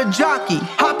horse like a jockey.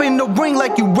 Hop in the ring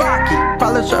like you Rocky.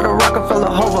 Probably try to Rockefeller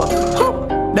hover.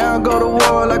 Down go to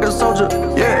war like a soldier.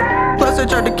 Yeah. Plus they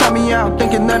tried to count me out,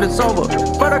 thinking that it's over,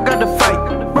 but I got to fight.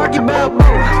 Rocky Balboa,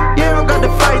 yeah, I got to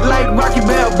fight like Rocky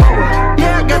Balboa.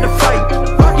 Yeah, I got to fight.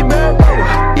 Rocky Balboa,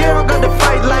 yeah, I got to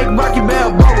fight like Rocky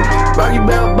Balboa. Rocky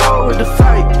Balboa with the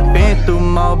fight. Been through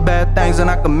more bad things than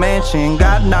I can mention.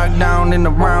 Got knocked down in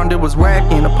the round, it was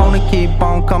wrecking. Opponent keep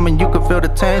on coming, you can feel the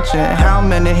tension. How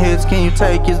many hits can you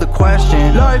take is the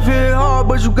question. Life hit hard,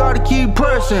 but you gotta keep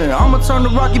pressing. I'ma turn to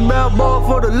Rocky Balboa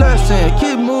for the lesson.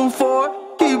 Keep moving forward.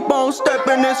 Keep on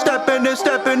stepping and stepping and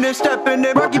stepping and stepping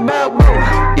and Rocky Balboa.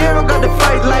 Yeah, I got to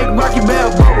fight like Rocky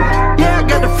Balboa. Yeah, I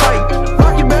got to fight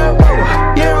Rocky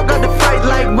Balboa. Yeah, I got to fight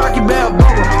like Rocky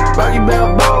Balboa. Rocky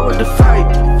Balboa with the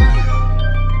fight.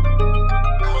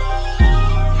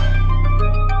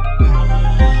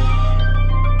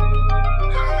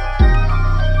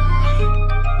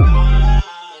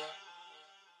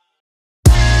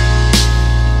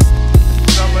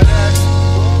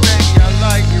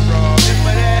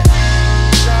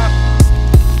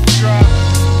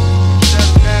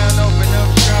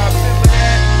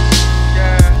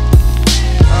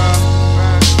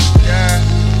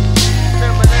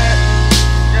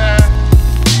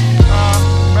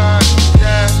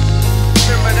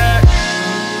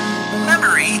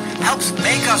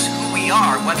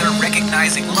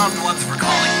 Recognizing loved ones,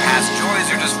 recalling past joys,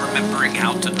 or just remembering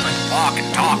how to walk and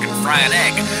talk and fry an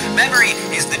egg. Memory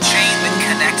is the chain that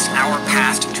connects our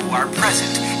past to our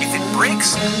present. If it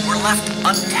breaks, we're left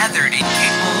untethered,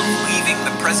 incapable of leaving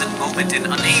the present moment and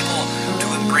unable to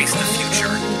embrace the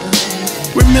future.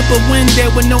 Remember when there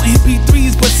were no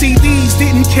MP3s but CDs?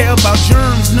 Didn't care about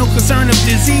germs, no concern of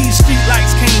disease. Street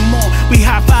lights came on, we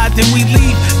high-fived and we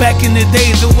leave. Back in the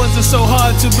days it wasn't so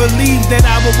hard to believe that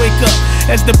I would wake up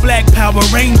as the Black Power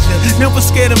Ranger, never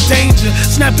scared of danger.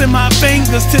 Snapping my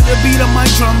fingers to the beat of my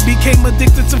drum, became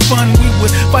addicted to fun. We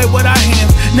would fight with our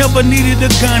hands, never needed a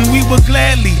gun. We would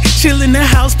gladly chill in the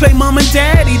house, play mom and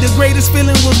daddy. The greatest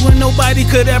feeling was when nobody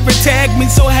could ever tag me.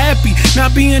 So happy,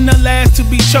 not being the last to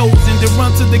be chosen, to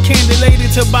run to the candy lady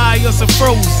to buy us a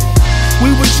Frozen. We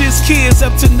were just kids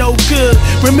up to no good.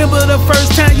 Remember the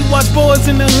first time you watched Boys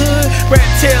in the Hood? Rat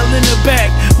tail in the back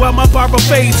while my barber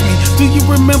fades me. Do you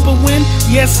remember when?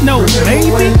 Yes, no, maybe.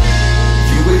 When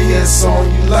you would hear a song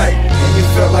you like and you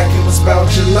felt like it was about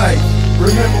your life.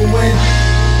 Remember when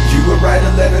you would write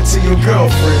a letter to your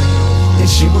girlfriend and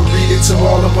she would read it to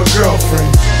all of her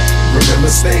girlfriends. Remember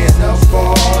staying up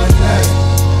all night,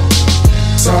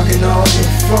 talking on the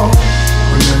phone.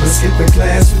 Remember skipping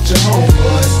class with your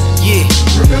homeboys. Yeah.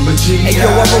 Remember G.I. Hey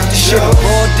yo, I wrote this shit up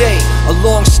all day. A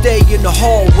long stay in the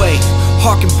hallway.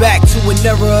 Harking back to an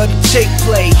era of the tape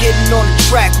play. Hitting on the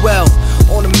track well,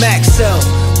 on the max cell.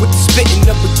 With the spitting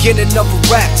the beginning of a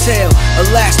rap tale.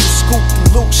 Elastic scoop and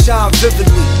Luke shine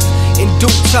vividly. In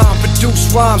due time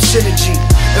produce rhyme synergy.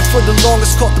 And for the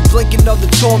longest caught the blinking of the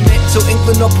torment. Till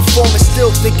England of performance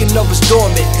still thinking of us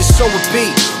dormant. And so it be,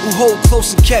 who hold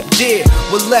close and kept dear,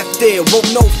 were left there,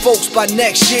 won't know folks by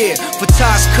next year. For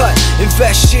ties cut,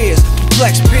 invest shares,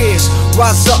 perplex peers,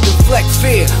 rise up and flex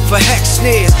fear. For hex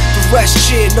snares, the rest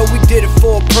cheer, know we did it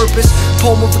for a purpose.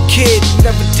 Poem of a kid who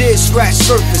never did scratch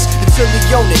surface. Until he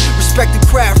owned it, respect the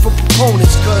craft for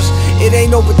proponents. Cause it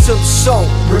ain't over till the song.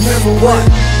 Remember what?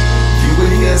 You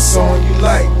would hear a song you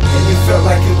like and you felt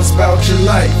like it was about your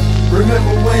life.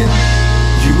 Remember when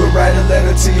you would write a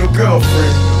letter to your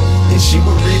girlfriend and she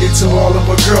would read it to all of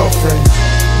her girlfriends.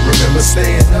 Remember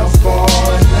staying up all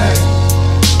night,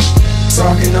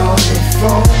 talking on the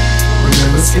phone.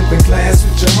 Remember skipping class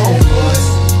with your homeboys.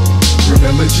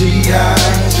 Remember G.I.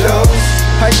 Joe.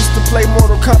 I used to play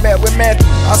Mortal Kombat with Matthew.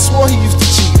 I swore he used to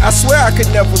cheat. I swear I could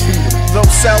never beat him. Those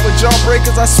sour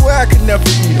jawbreakers, I swear I could never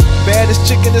eat him. Baddest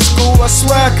chick in the school, I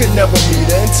swear I could never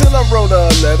meet her. Until I wrote her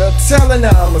a letter telling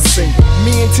her I'm a singer.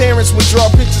 Me and Terrence would draw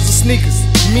pictures of sneakers.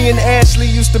 Me and Ashley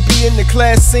used to be in the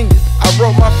class singing. I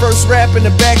wrote my first rap in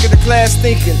the back of the class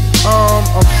thinking,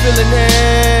 I'm feeling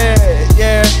it,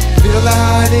 yeah. Feel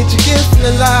alive, that you get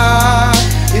feeling alive.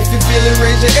 If you feel it,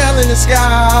 raise your L in the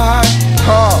sky.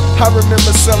 I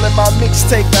remember selling my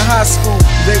mixtape in high school.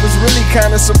 They was really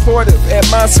kinda supportive at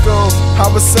my school.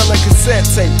 I was selling cassette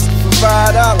tapes for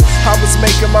 $5. I was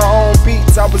making my own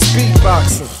beats, I was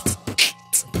beatboxing.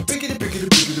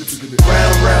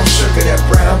 Brown, brown sugar, that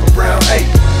brown, brown, ayy.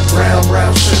 Brown,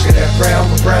 brown sugar, that brown,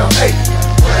 brown, ayy.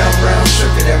 Brown, brown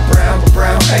sugar, that brown,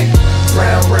 brown, ayy.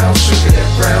 Brown, brown sugar, that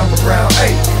brown, brown,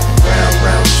 ayy. Brown,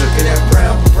 brown sugar, that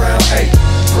brown, brown, ayy.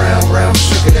 Brown, brown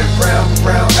sugar, that brown,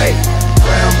 brown, ayy.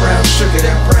 Brown, brown sugar,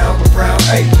 that brown, brown,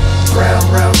 ayy. Brown,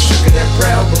 brown sugar, that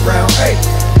brown, brown, ayy.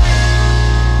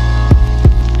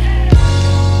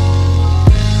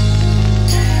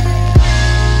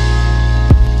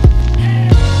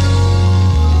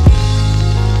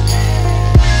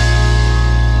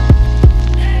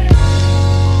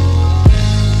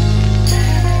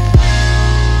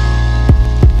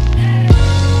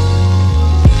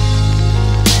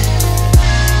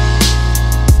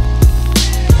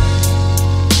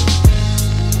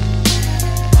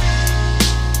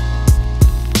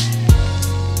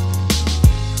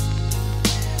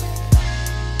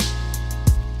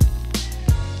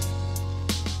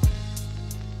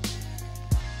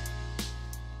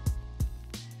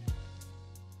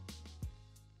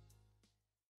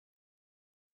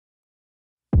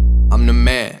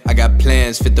 got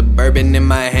plans. Fit the bourbon in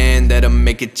my hand that'll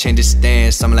make it change its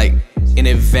stance. I'm like in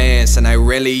advance, and I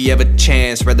rarely ever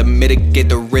chance. Rather mitigate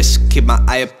the risk, keep my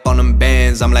eye up on them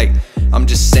bands. I'm like, I'm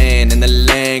just saying, in the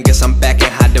land, guess I'm back in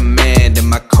high demand. And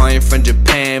my car ain't from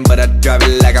Japan, but I drive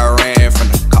it like I ran from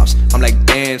the cops. I'm like,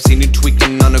 damn, seen you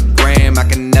tweaking on the gram. I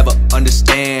can never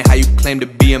understand how you claim to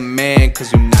be a man,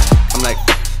 cause you not. I'm like,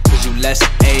 cause you less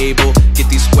able. Get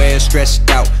these squares stretched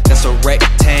out, that's a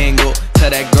rectangle. Tell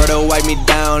that girl to wipe me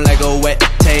down like a wet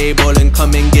table, and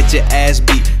come and get your ass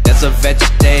beat, that's a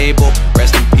vegetable.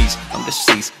 Rest in peace, I'm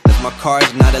deceased. That's my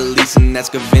car's not a lease, and that's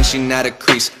Da Vinci, not a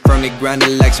crease. Firmly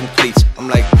grounded like some cleats. I'm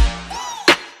like,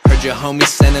 heard your homie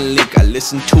send a leak. I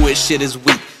listened to it, shit is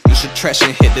weak. You should trash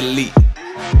and hit delete.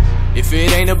 If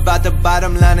it ain't about the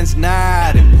bottom line, it's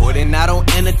not important. I don't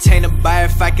entertain a buyer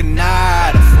if I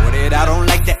cannot afford it. I don't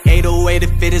like the 808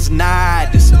 if it is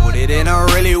not distorted. And I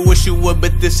really wish you would,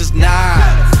 but this is not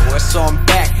a force. So I'm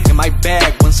back in my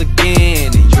bag once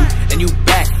again, and you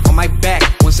back on my back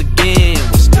once again.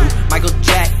 What's new? Michael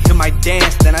Jack, hit my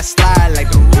dance, then I slide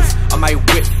like the roof on my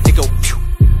whip, it go pew.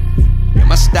 Yeah,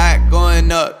 my stock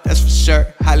going up, that's for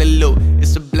sure, hallelujah.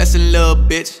 It's a blessing, little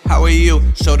bitch, how are you?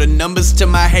 Show the numbers to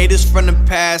my haters from the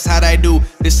past, how'd I do?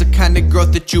 This the kind of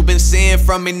growth that you've been seeing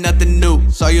from me, nothing new.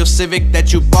 Saw your Civic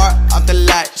that you bought off the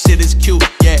lot, shit is cute,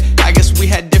 yeah. I guess we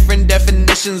had different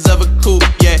definitions of a coupe,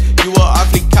 yeah. You were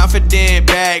awfully confident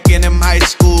back in them high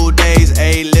school days.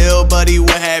 Hey, lil' buddy,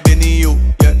 what happened to you?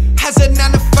 Yeah. How's that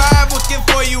 9 to 5 working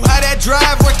for you? How that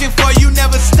drive working for you?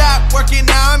 Never stop working,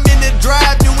 now I'm in the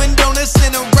drive, doing donuts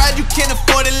in a ride. You can't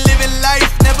afford it, living life.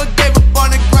 Never gave up on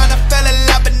the grind, I fell a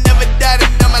lot but never died.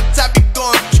 And on my top, you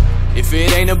going. If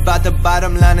it ain't about the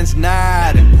bottom line, it's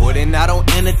not important. I don't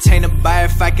entertain a buyer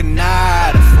if I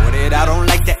cannot afford it. I don't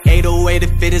like the 808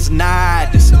 if it is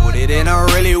not distorted. And I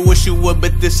really wish you would,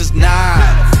 but this is not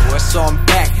a force. So I'm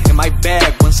back in my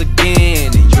bag once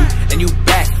again, and you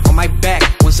back on my back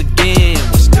once again.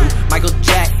 What's new? Michael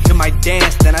Jack, hit my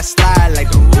dance, then I slide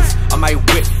like the roof on my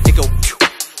whip, it go pew.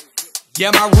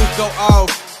 Yeah, my roof go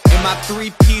off, and my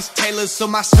 3-piece tailor, so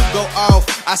my suit go off.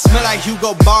 I smell like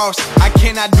Hugo Boss, I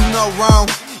cannot do no wrong.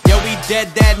 Yeah, we dead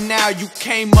that now, you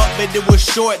came up but it was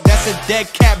short. That's a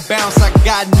dead cat bounce, I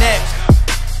got next.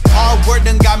 All word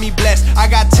done got me blessed. I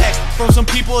got text from some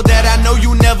people that I know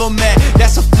you never met.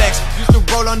 That's a flex, used to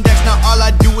roll on decks, now all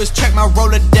I do is check my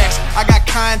Rolodex. I got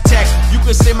contacts, you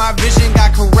could say my vision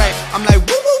got correct. I'm like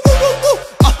woo woo woo woo woo.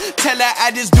 Tell her I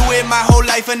just do it my whole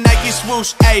life, a Nike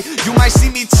swoosh. Ayy, you might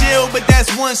see me chill, but that's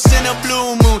once in a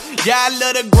blue moon. Yeah, I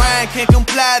love the grind, can't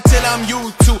comply till I'm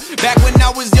you too. Back when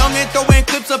I was young and throwing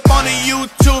clips up on the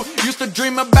YouTube. Used to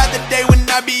dream about the day when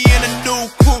I be in a new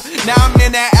coupe. Now I'm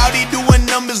in that Audi doing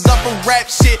numbers up of rap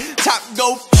shit. Top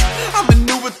go, I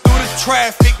maneuver through the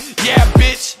traffic. Yeah,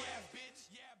 bitch.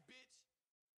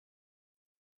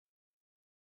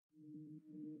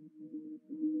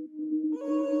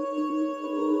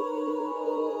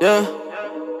 Yeah.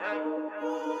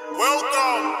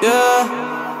 Welcome.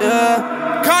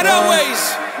 Yeah. Cutaways.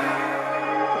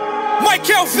 Mike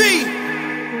LV.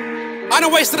 I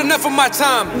done wasted enough of my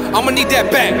time. I'ma need that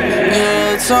back.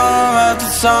 Yeah, time after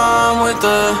time with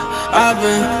the I've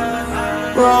been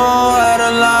roll out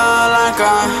of line like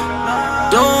I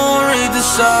don't read the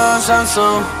signs. I'm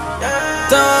so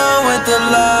done with the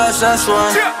lies. That's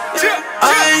why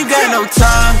I ain't got no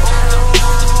time.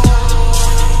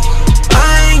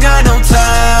 Got no time.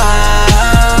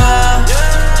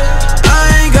 I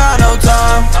ain't got no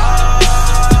time.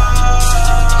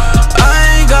 I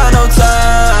ain't got no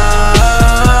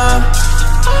time.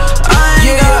 I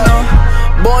ain't got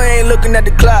no. Boy ain't looking at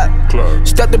the clock.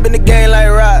 Stepped up in the game like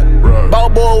rock. Ball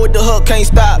boy with the hook, can't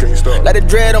stop. Like the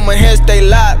dread on my head, stay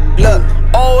locked. Look,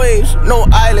 always no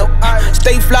island.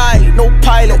 Stay fly, no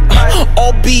pilot.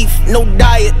 All beef, no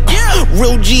diet.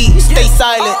 Real G, stay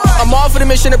silent. I'm all for the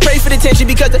mission to pray for the attention,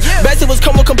 because the best of us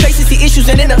come with complacency issues.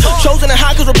 And then the chosen the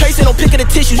high cause replacing on picking the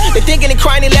tissues. They thinking and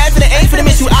crying and laughing and ain't for the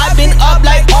issue. I've been up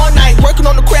like all night, working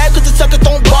on the crab cause the sucker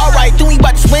don't ball right. Doing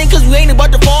about to swing cause we ain't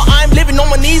about to fall. I'm living on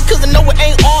my knees cause I know it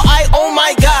ain't all I. Oh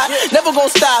my god, never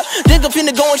gonna stop. Think I'm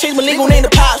finna go and change my legal name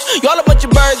to Pops. Y'all a bunch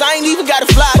of birds, I ain't even gotta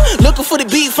fly. Looking for the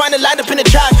beat, find a light up in the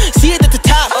drive. See it at the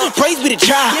top, praise be the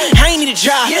try. I ain't need a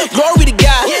try, glory to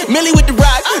God. Millie with the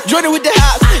rock, Jordan with the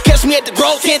house. Catch me at the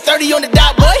Grove, 10:30 on the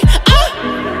dot, boy.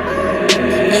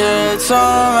 Yeah,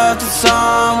 time after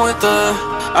time with the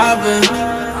I've been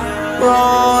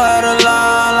roll out of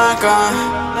line like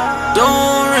I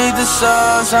don't read the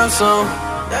signs. I'm so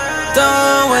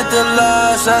done with the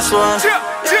lies. That's why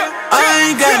I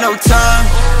ain't got no time.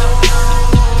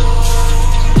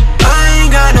 I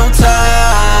ain't got no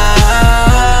time.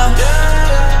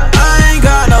 I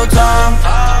no time.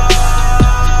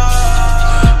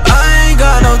 I ain't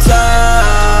got no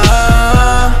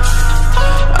time.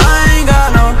 I ain't got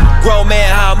no. Grown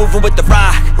man, how I'm moving with the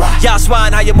rock. Y'all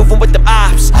swine, how you moving with them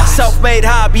ops. Self-made,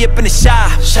 how I be up in the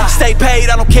shop. Stay paid,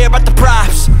 I don't care about the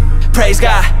props. Praise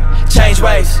God, change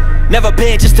ways. Never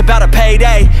been just about a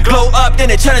payday. Glow up,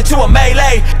 then it turn into a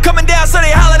melee. Coming down, so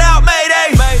they hollering out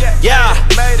Mayday. Yeah,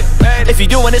 if you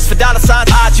doing this for dollar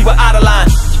signs, odds you are out of line.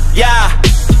 Yeah,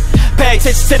 pay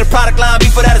attention to the product line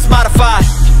before that is modified.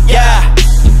 Yeah,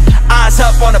 eyes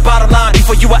up on the bottom line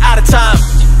before you are out of time.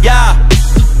 Yeah,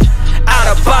 out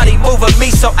of body moving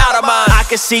me so out of mind. I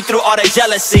can see through all the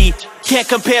jealousy. Can't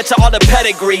compare to all the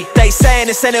pedigree. They saying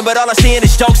it's sinning, but all I'm seeing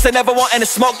is jokes. They never want any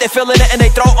smoke, they feeling it in they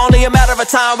throat. Only a matter of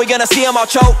time, we gonna see them all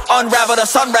choke. Unravel the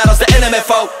sun rattles the intimate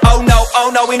folk. Oh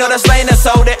no, we know that's lane and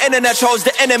so. The internet trolls,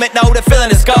 the intimate know the feeling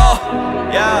is gone.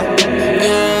 Yeah,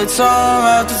 time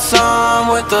after time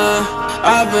with the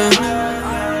I've been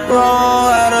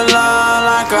roll out of line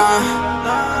like I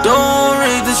don't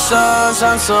read the signs.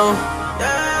 I'm so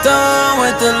done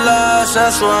with the lies,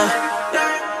 that's why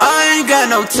I ain't got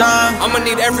no time. I'ma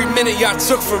need every minute y'all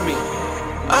took from me.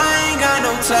 I ain't got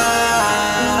no time.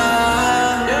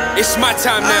 It's my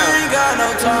time now. I ain't got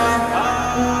no time.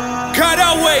 God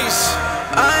always.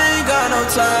 I ain't got no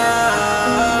time.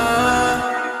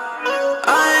 I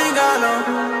ain't got no.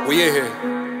 We in here.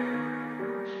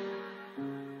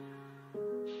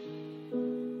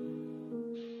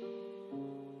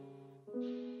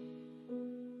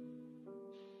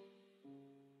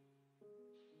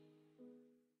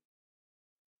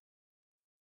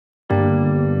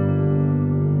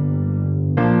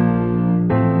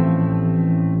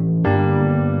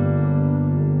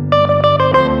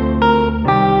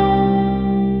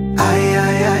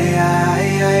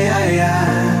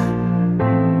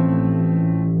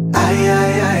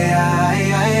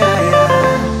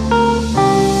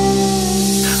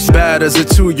 As a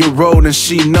 2-year-old and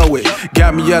she know it.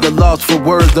 Got me at a loss for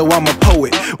words, though I'm a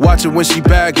poet. Watch it when she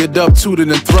bag it up, toot it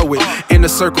and throw it. In the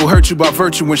circle, hurt you by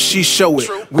virtue when she show it.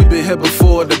 We've been here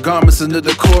before, the garments and the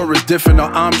decor is different.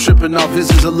 Now I'm tripping off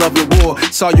visions of love and war.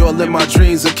 Saw y'all in my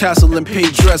dreams, a castle in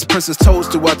pink dress. Princess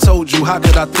Toadstool, I told you, how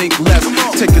could I think less?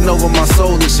 Taking over my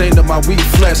soul, ashamed of my weak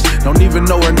flesh. Don't even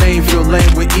know her name, feel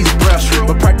lame with each breath.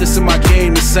 But practicing my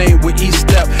game the same with each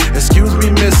step. Excuse me,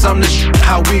 miss, I'm the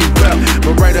how we rep.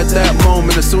 But right at that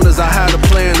moment, as soon as I had a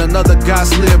plan, another guy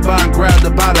slid by and grabbed her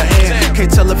by the hand.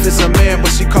 Can't tell if it's a man,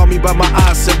 but she called me by my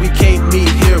eyes, said we can't meet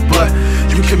here, but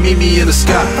you can meet me in the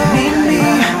sky. Meet me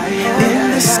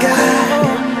in the sky.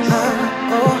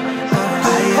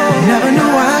 Never knew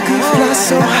I could fly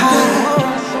so high.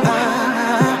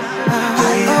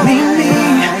 Meet me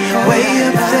way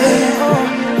up there.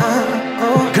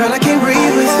 Girl, I can't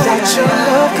breathe without your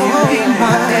love. Come be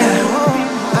my air.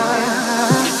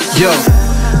 Yo,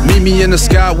 meet me in the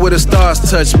sky where the stars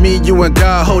touch. Me, you and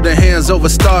God holding hands over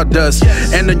stardust.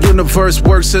 And the universe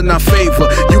works in our favor.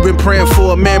 You've been praying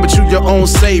for a man, but you your own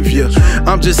savior.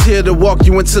 I'm just here to walk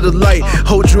you into the light,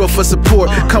 hold you up for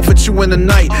support, comfort you in the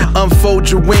night,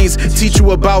 unfold your wings, teach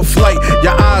you about flight.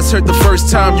 Your eyes hurt the first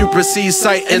time you perceive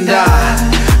sight. And I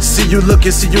see you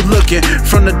looking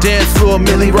from the dance floor,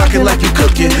 Millie rocking like you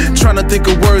cooking. Trying to think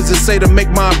of words to say to make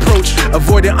my approach,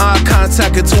 avoiding eye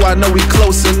contact until I know we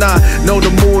close. And I know the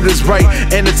mood is right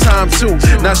and the time too.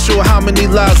 Not sure how many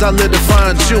lives I live to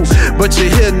find you, but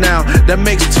you're here now, that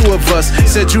makes two of us.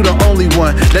 Said you the only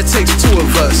one, that takes two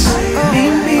of us.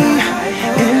 Meet me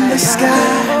in the sky.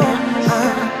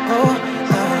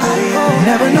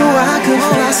 Never knew I could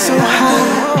fly so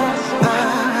high.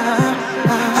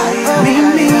 Meet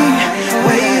me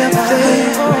way up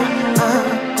there.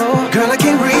 Girl, I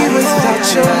can't breathe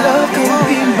without your love. Can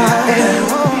be my air.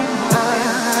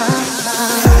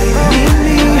 Meet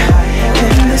me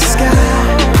in the sky.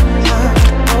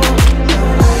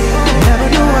 Never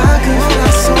knew I could fly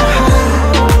so high.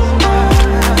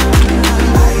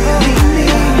 Meet me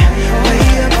way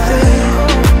up there.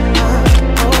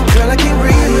 Girl, I can't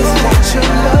breathe without your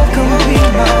love. Come be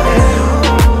my air.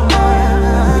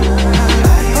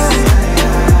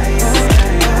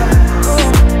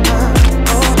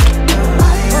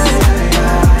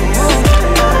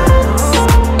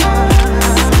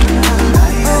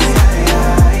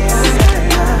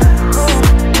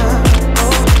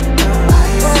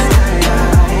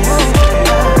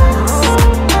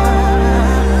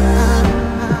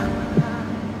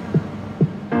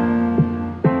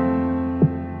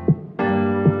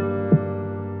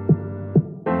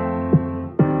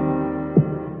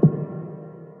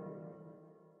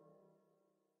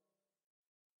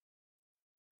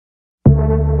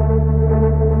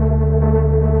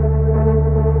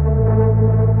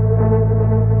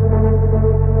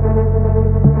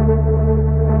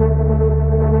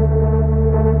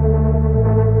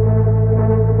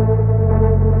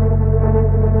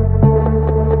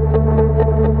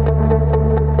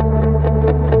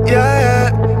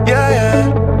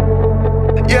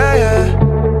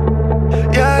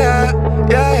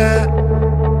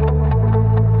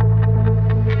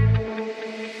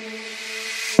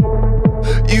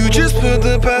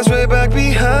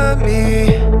 behind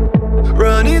me.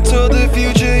 Running toward the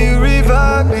future, you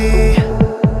revive me.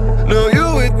 Know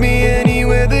you're with me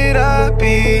anywhere that I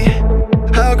be.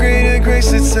 How great a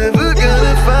grace it's ever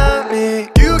gonna find me.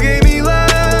 You gave me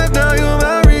life, now you're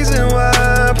my reason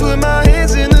why. Put my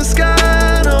hands in the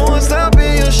sky, no one's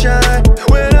stopping your shine.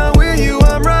 When I'm with you,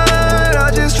 I'm right.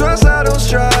 I just trust, I don't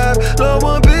strive. Lord,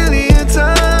 1 billion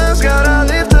times, God, I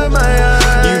lift up my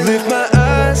eyes. You lift my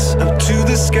eyes up to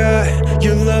the sky.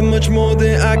 Your love much more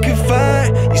than I could find.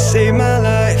 You save my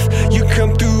life, you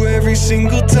come through every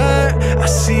single time. I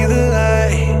see the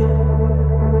light,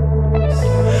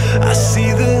 I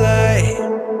see the light.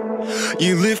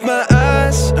 You lift my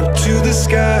eyes up to the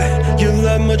sky. Your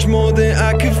love much more than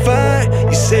I could find.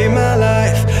 You save my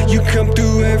life, you come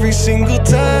through every single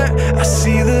time. I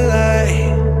see the light,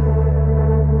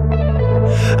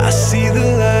 I see the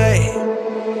light.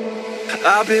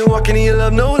 I've been walking in your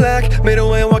love, no lack. Made a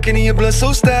way, walking in your blood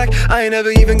so stacked. I ain't never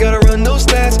even gotta run no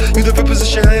stats. You the first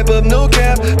position high above, no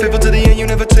cap. Faithful to the end, you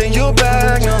never turn your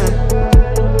back, no.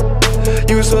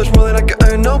 You were so much more than I could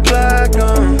earn, no plaque,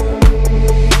 no.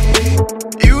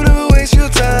 You never waste your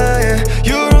time, yeah.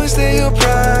 You always stay your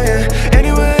pride, yeah.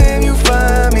 Anywhere you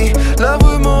find me, love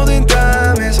with more than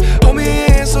diamonds. Hold me in your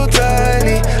hand so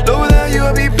tightly. Lord, without you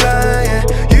I'd be blind, yeah.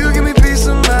 You give me peace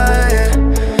of mind,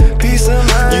 yeah. Peace of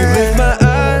mind. You lift my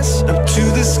eyes up to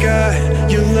the sky.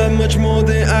 Your love much more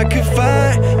than I could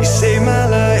find. You save my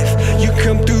life, you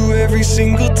come through every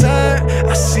single time.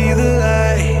 I see the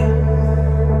light,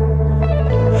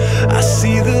 I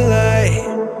see the light.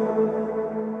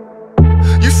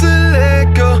 You said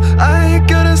let go, I ain't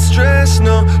gotta stress,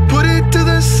 no. Put it to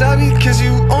the side because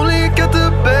you only got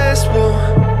the best one.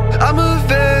 I'm a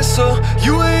vessel,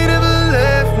 you ain't ever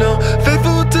left, no.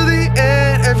 Faithful to the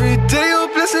end, every day your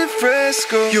blessing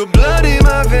fresco. Your blood in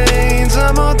my veins,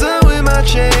 I'm all done with my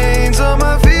chains. All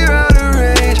my fear out of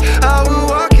range, I will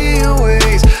walk in your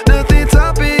ways. Nothing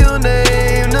topping your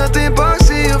name, nothing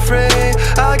boxing your frame.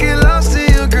 I get lost in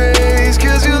your grace,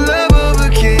 cause your love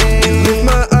overcame. You lift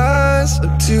my eyes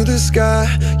up to the sky.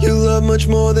 Your love much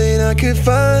more than I could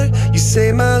find. You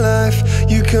save my life,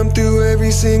 you come through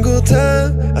every single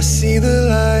time. I see the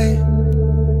light,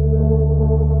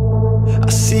 I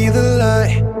see the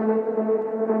light.